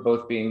 thank you for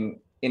both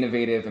being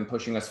innovative and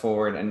pushing us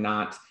forward and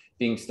not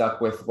being stuck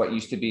with what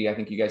used to be, I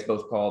think you guys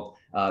both called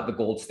the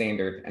gold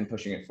standard, and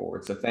pushing it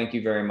forward. So thank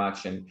you very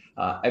much, and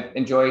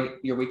enjoy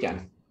your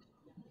weekend.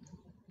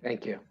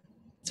 Thank you.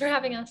 Thanks for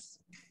having us.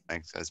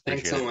 Thanks, guys.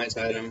 Appreciate Thanks so much,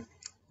 Adam.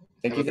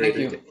 Thank Have you. a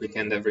great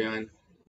weekend, everyone.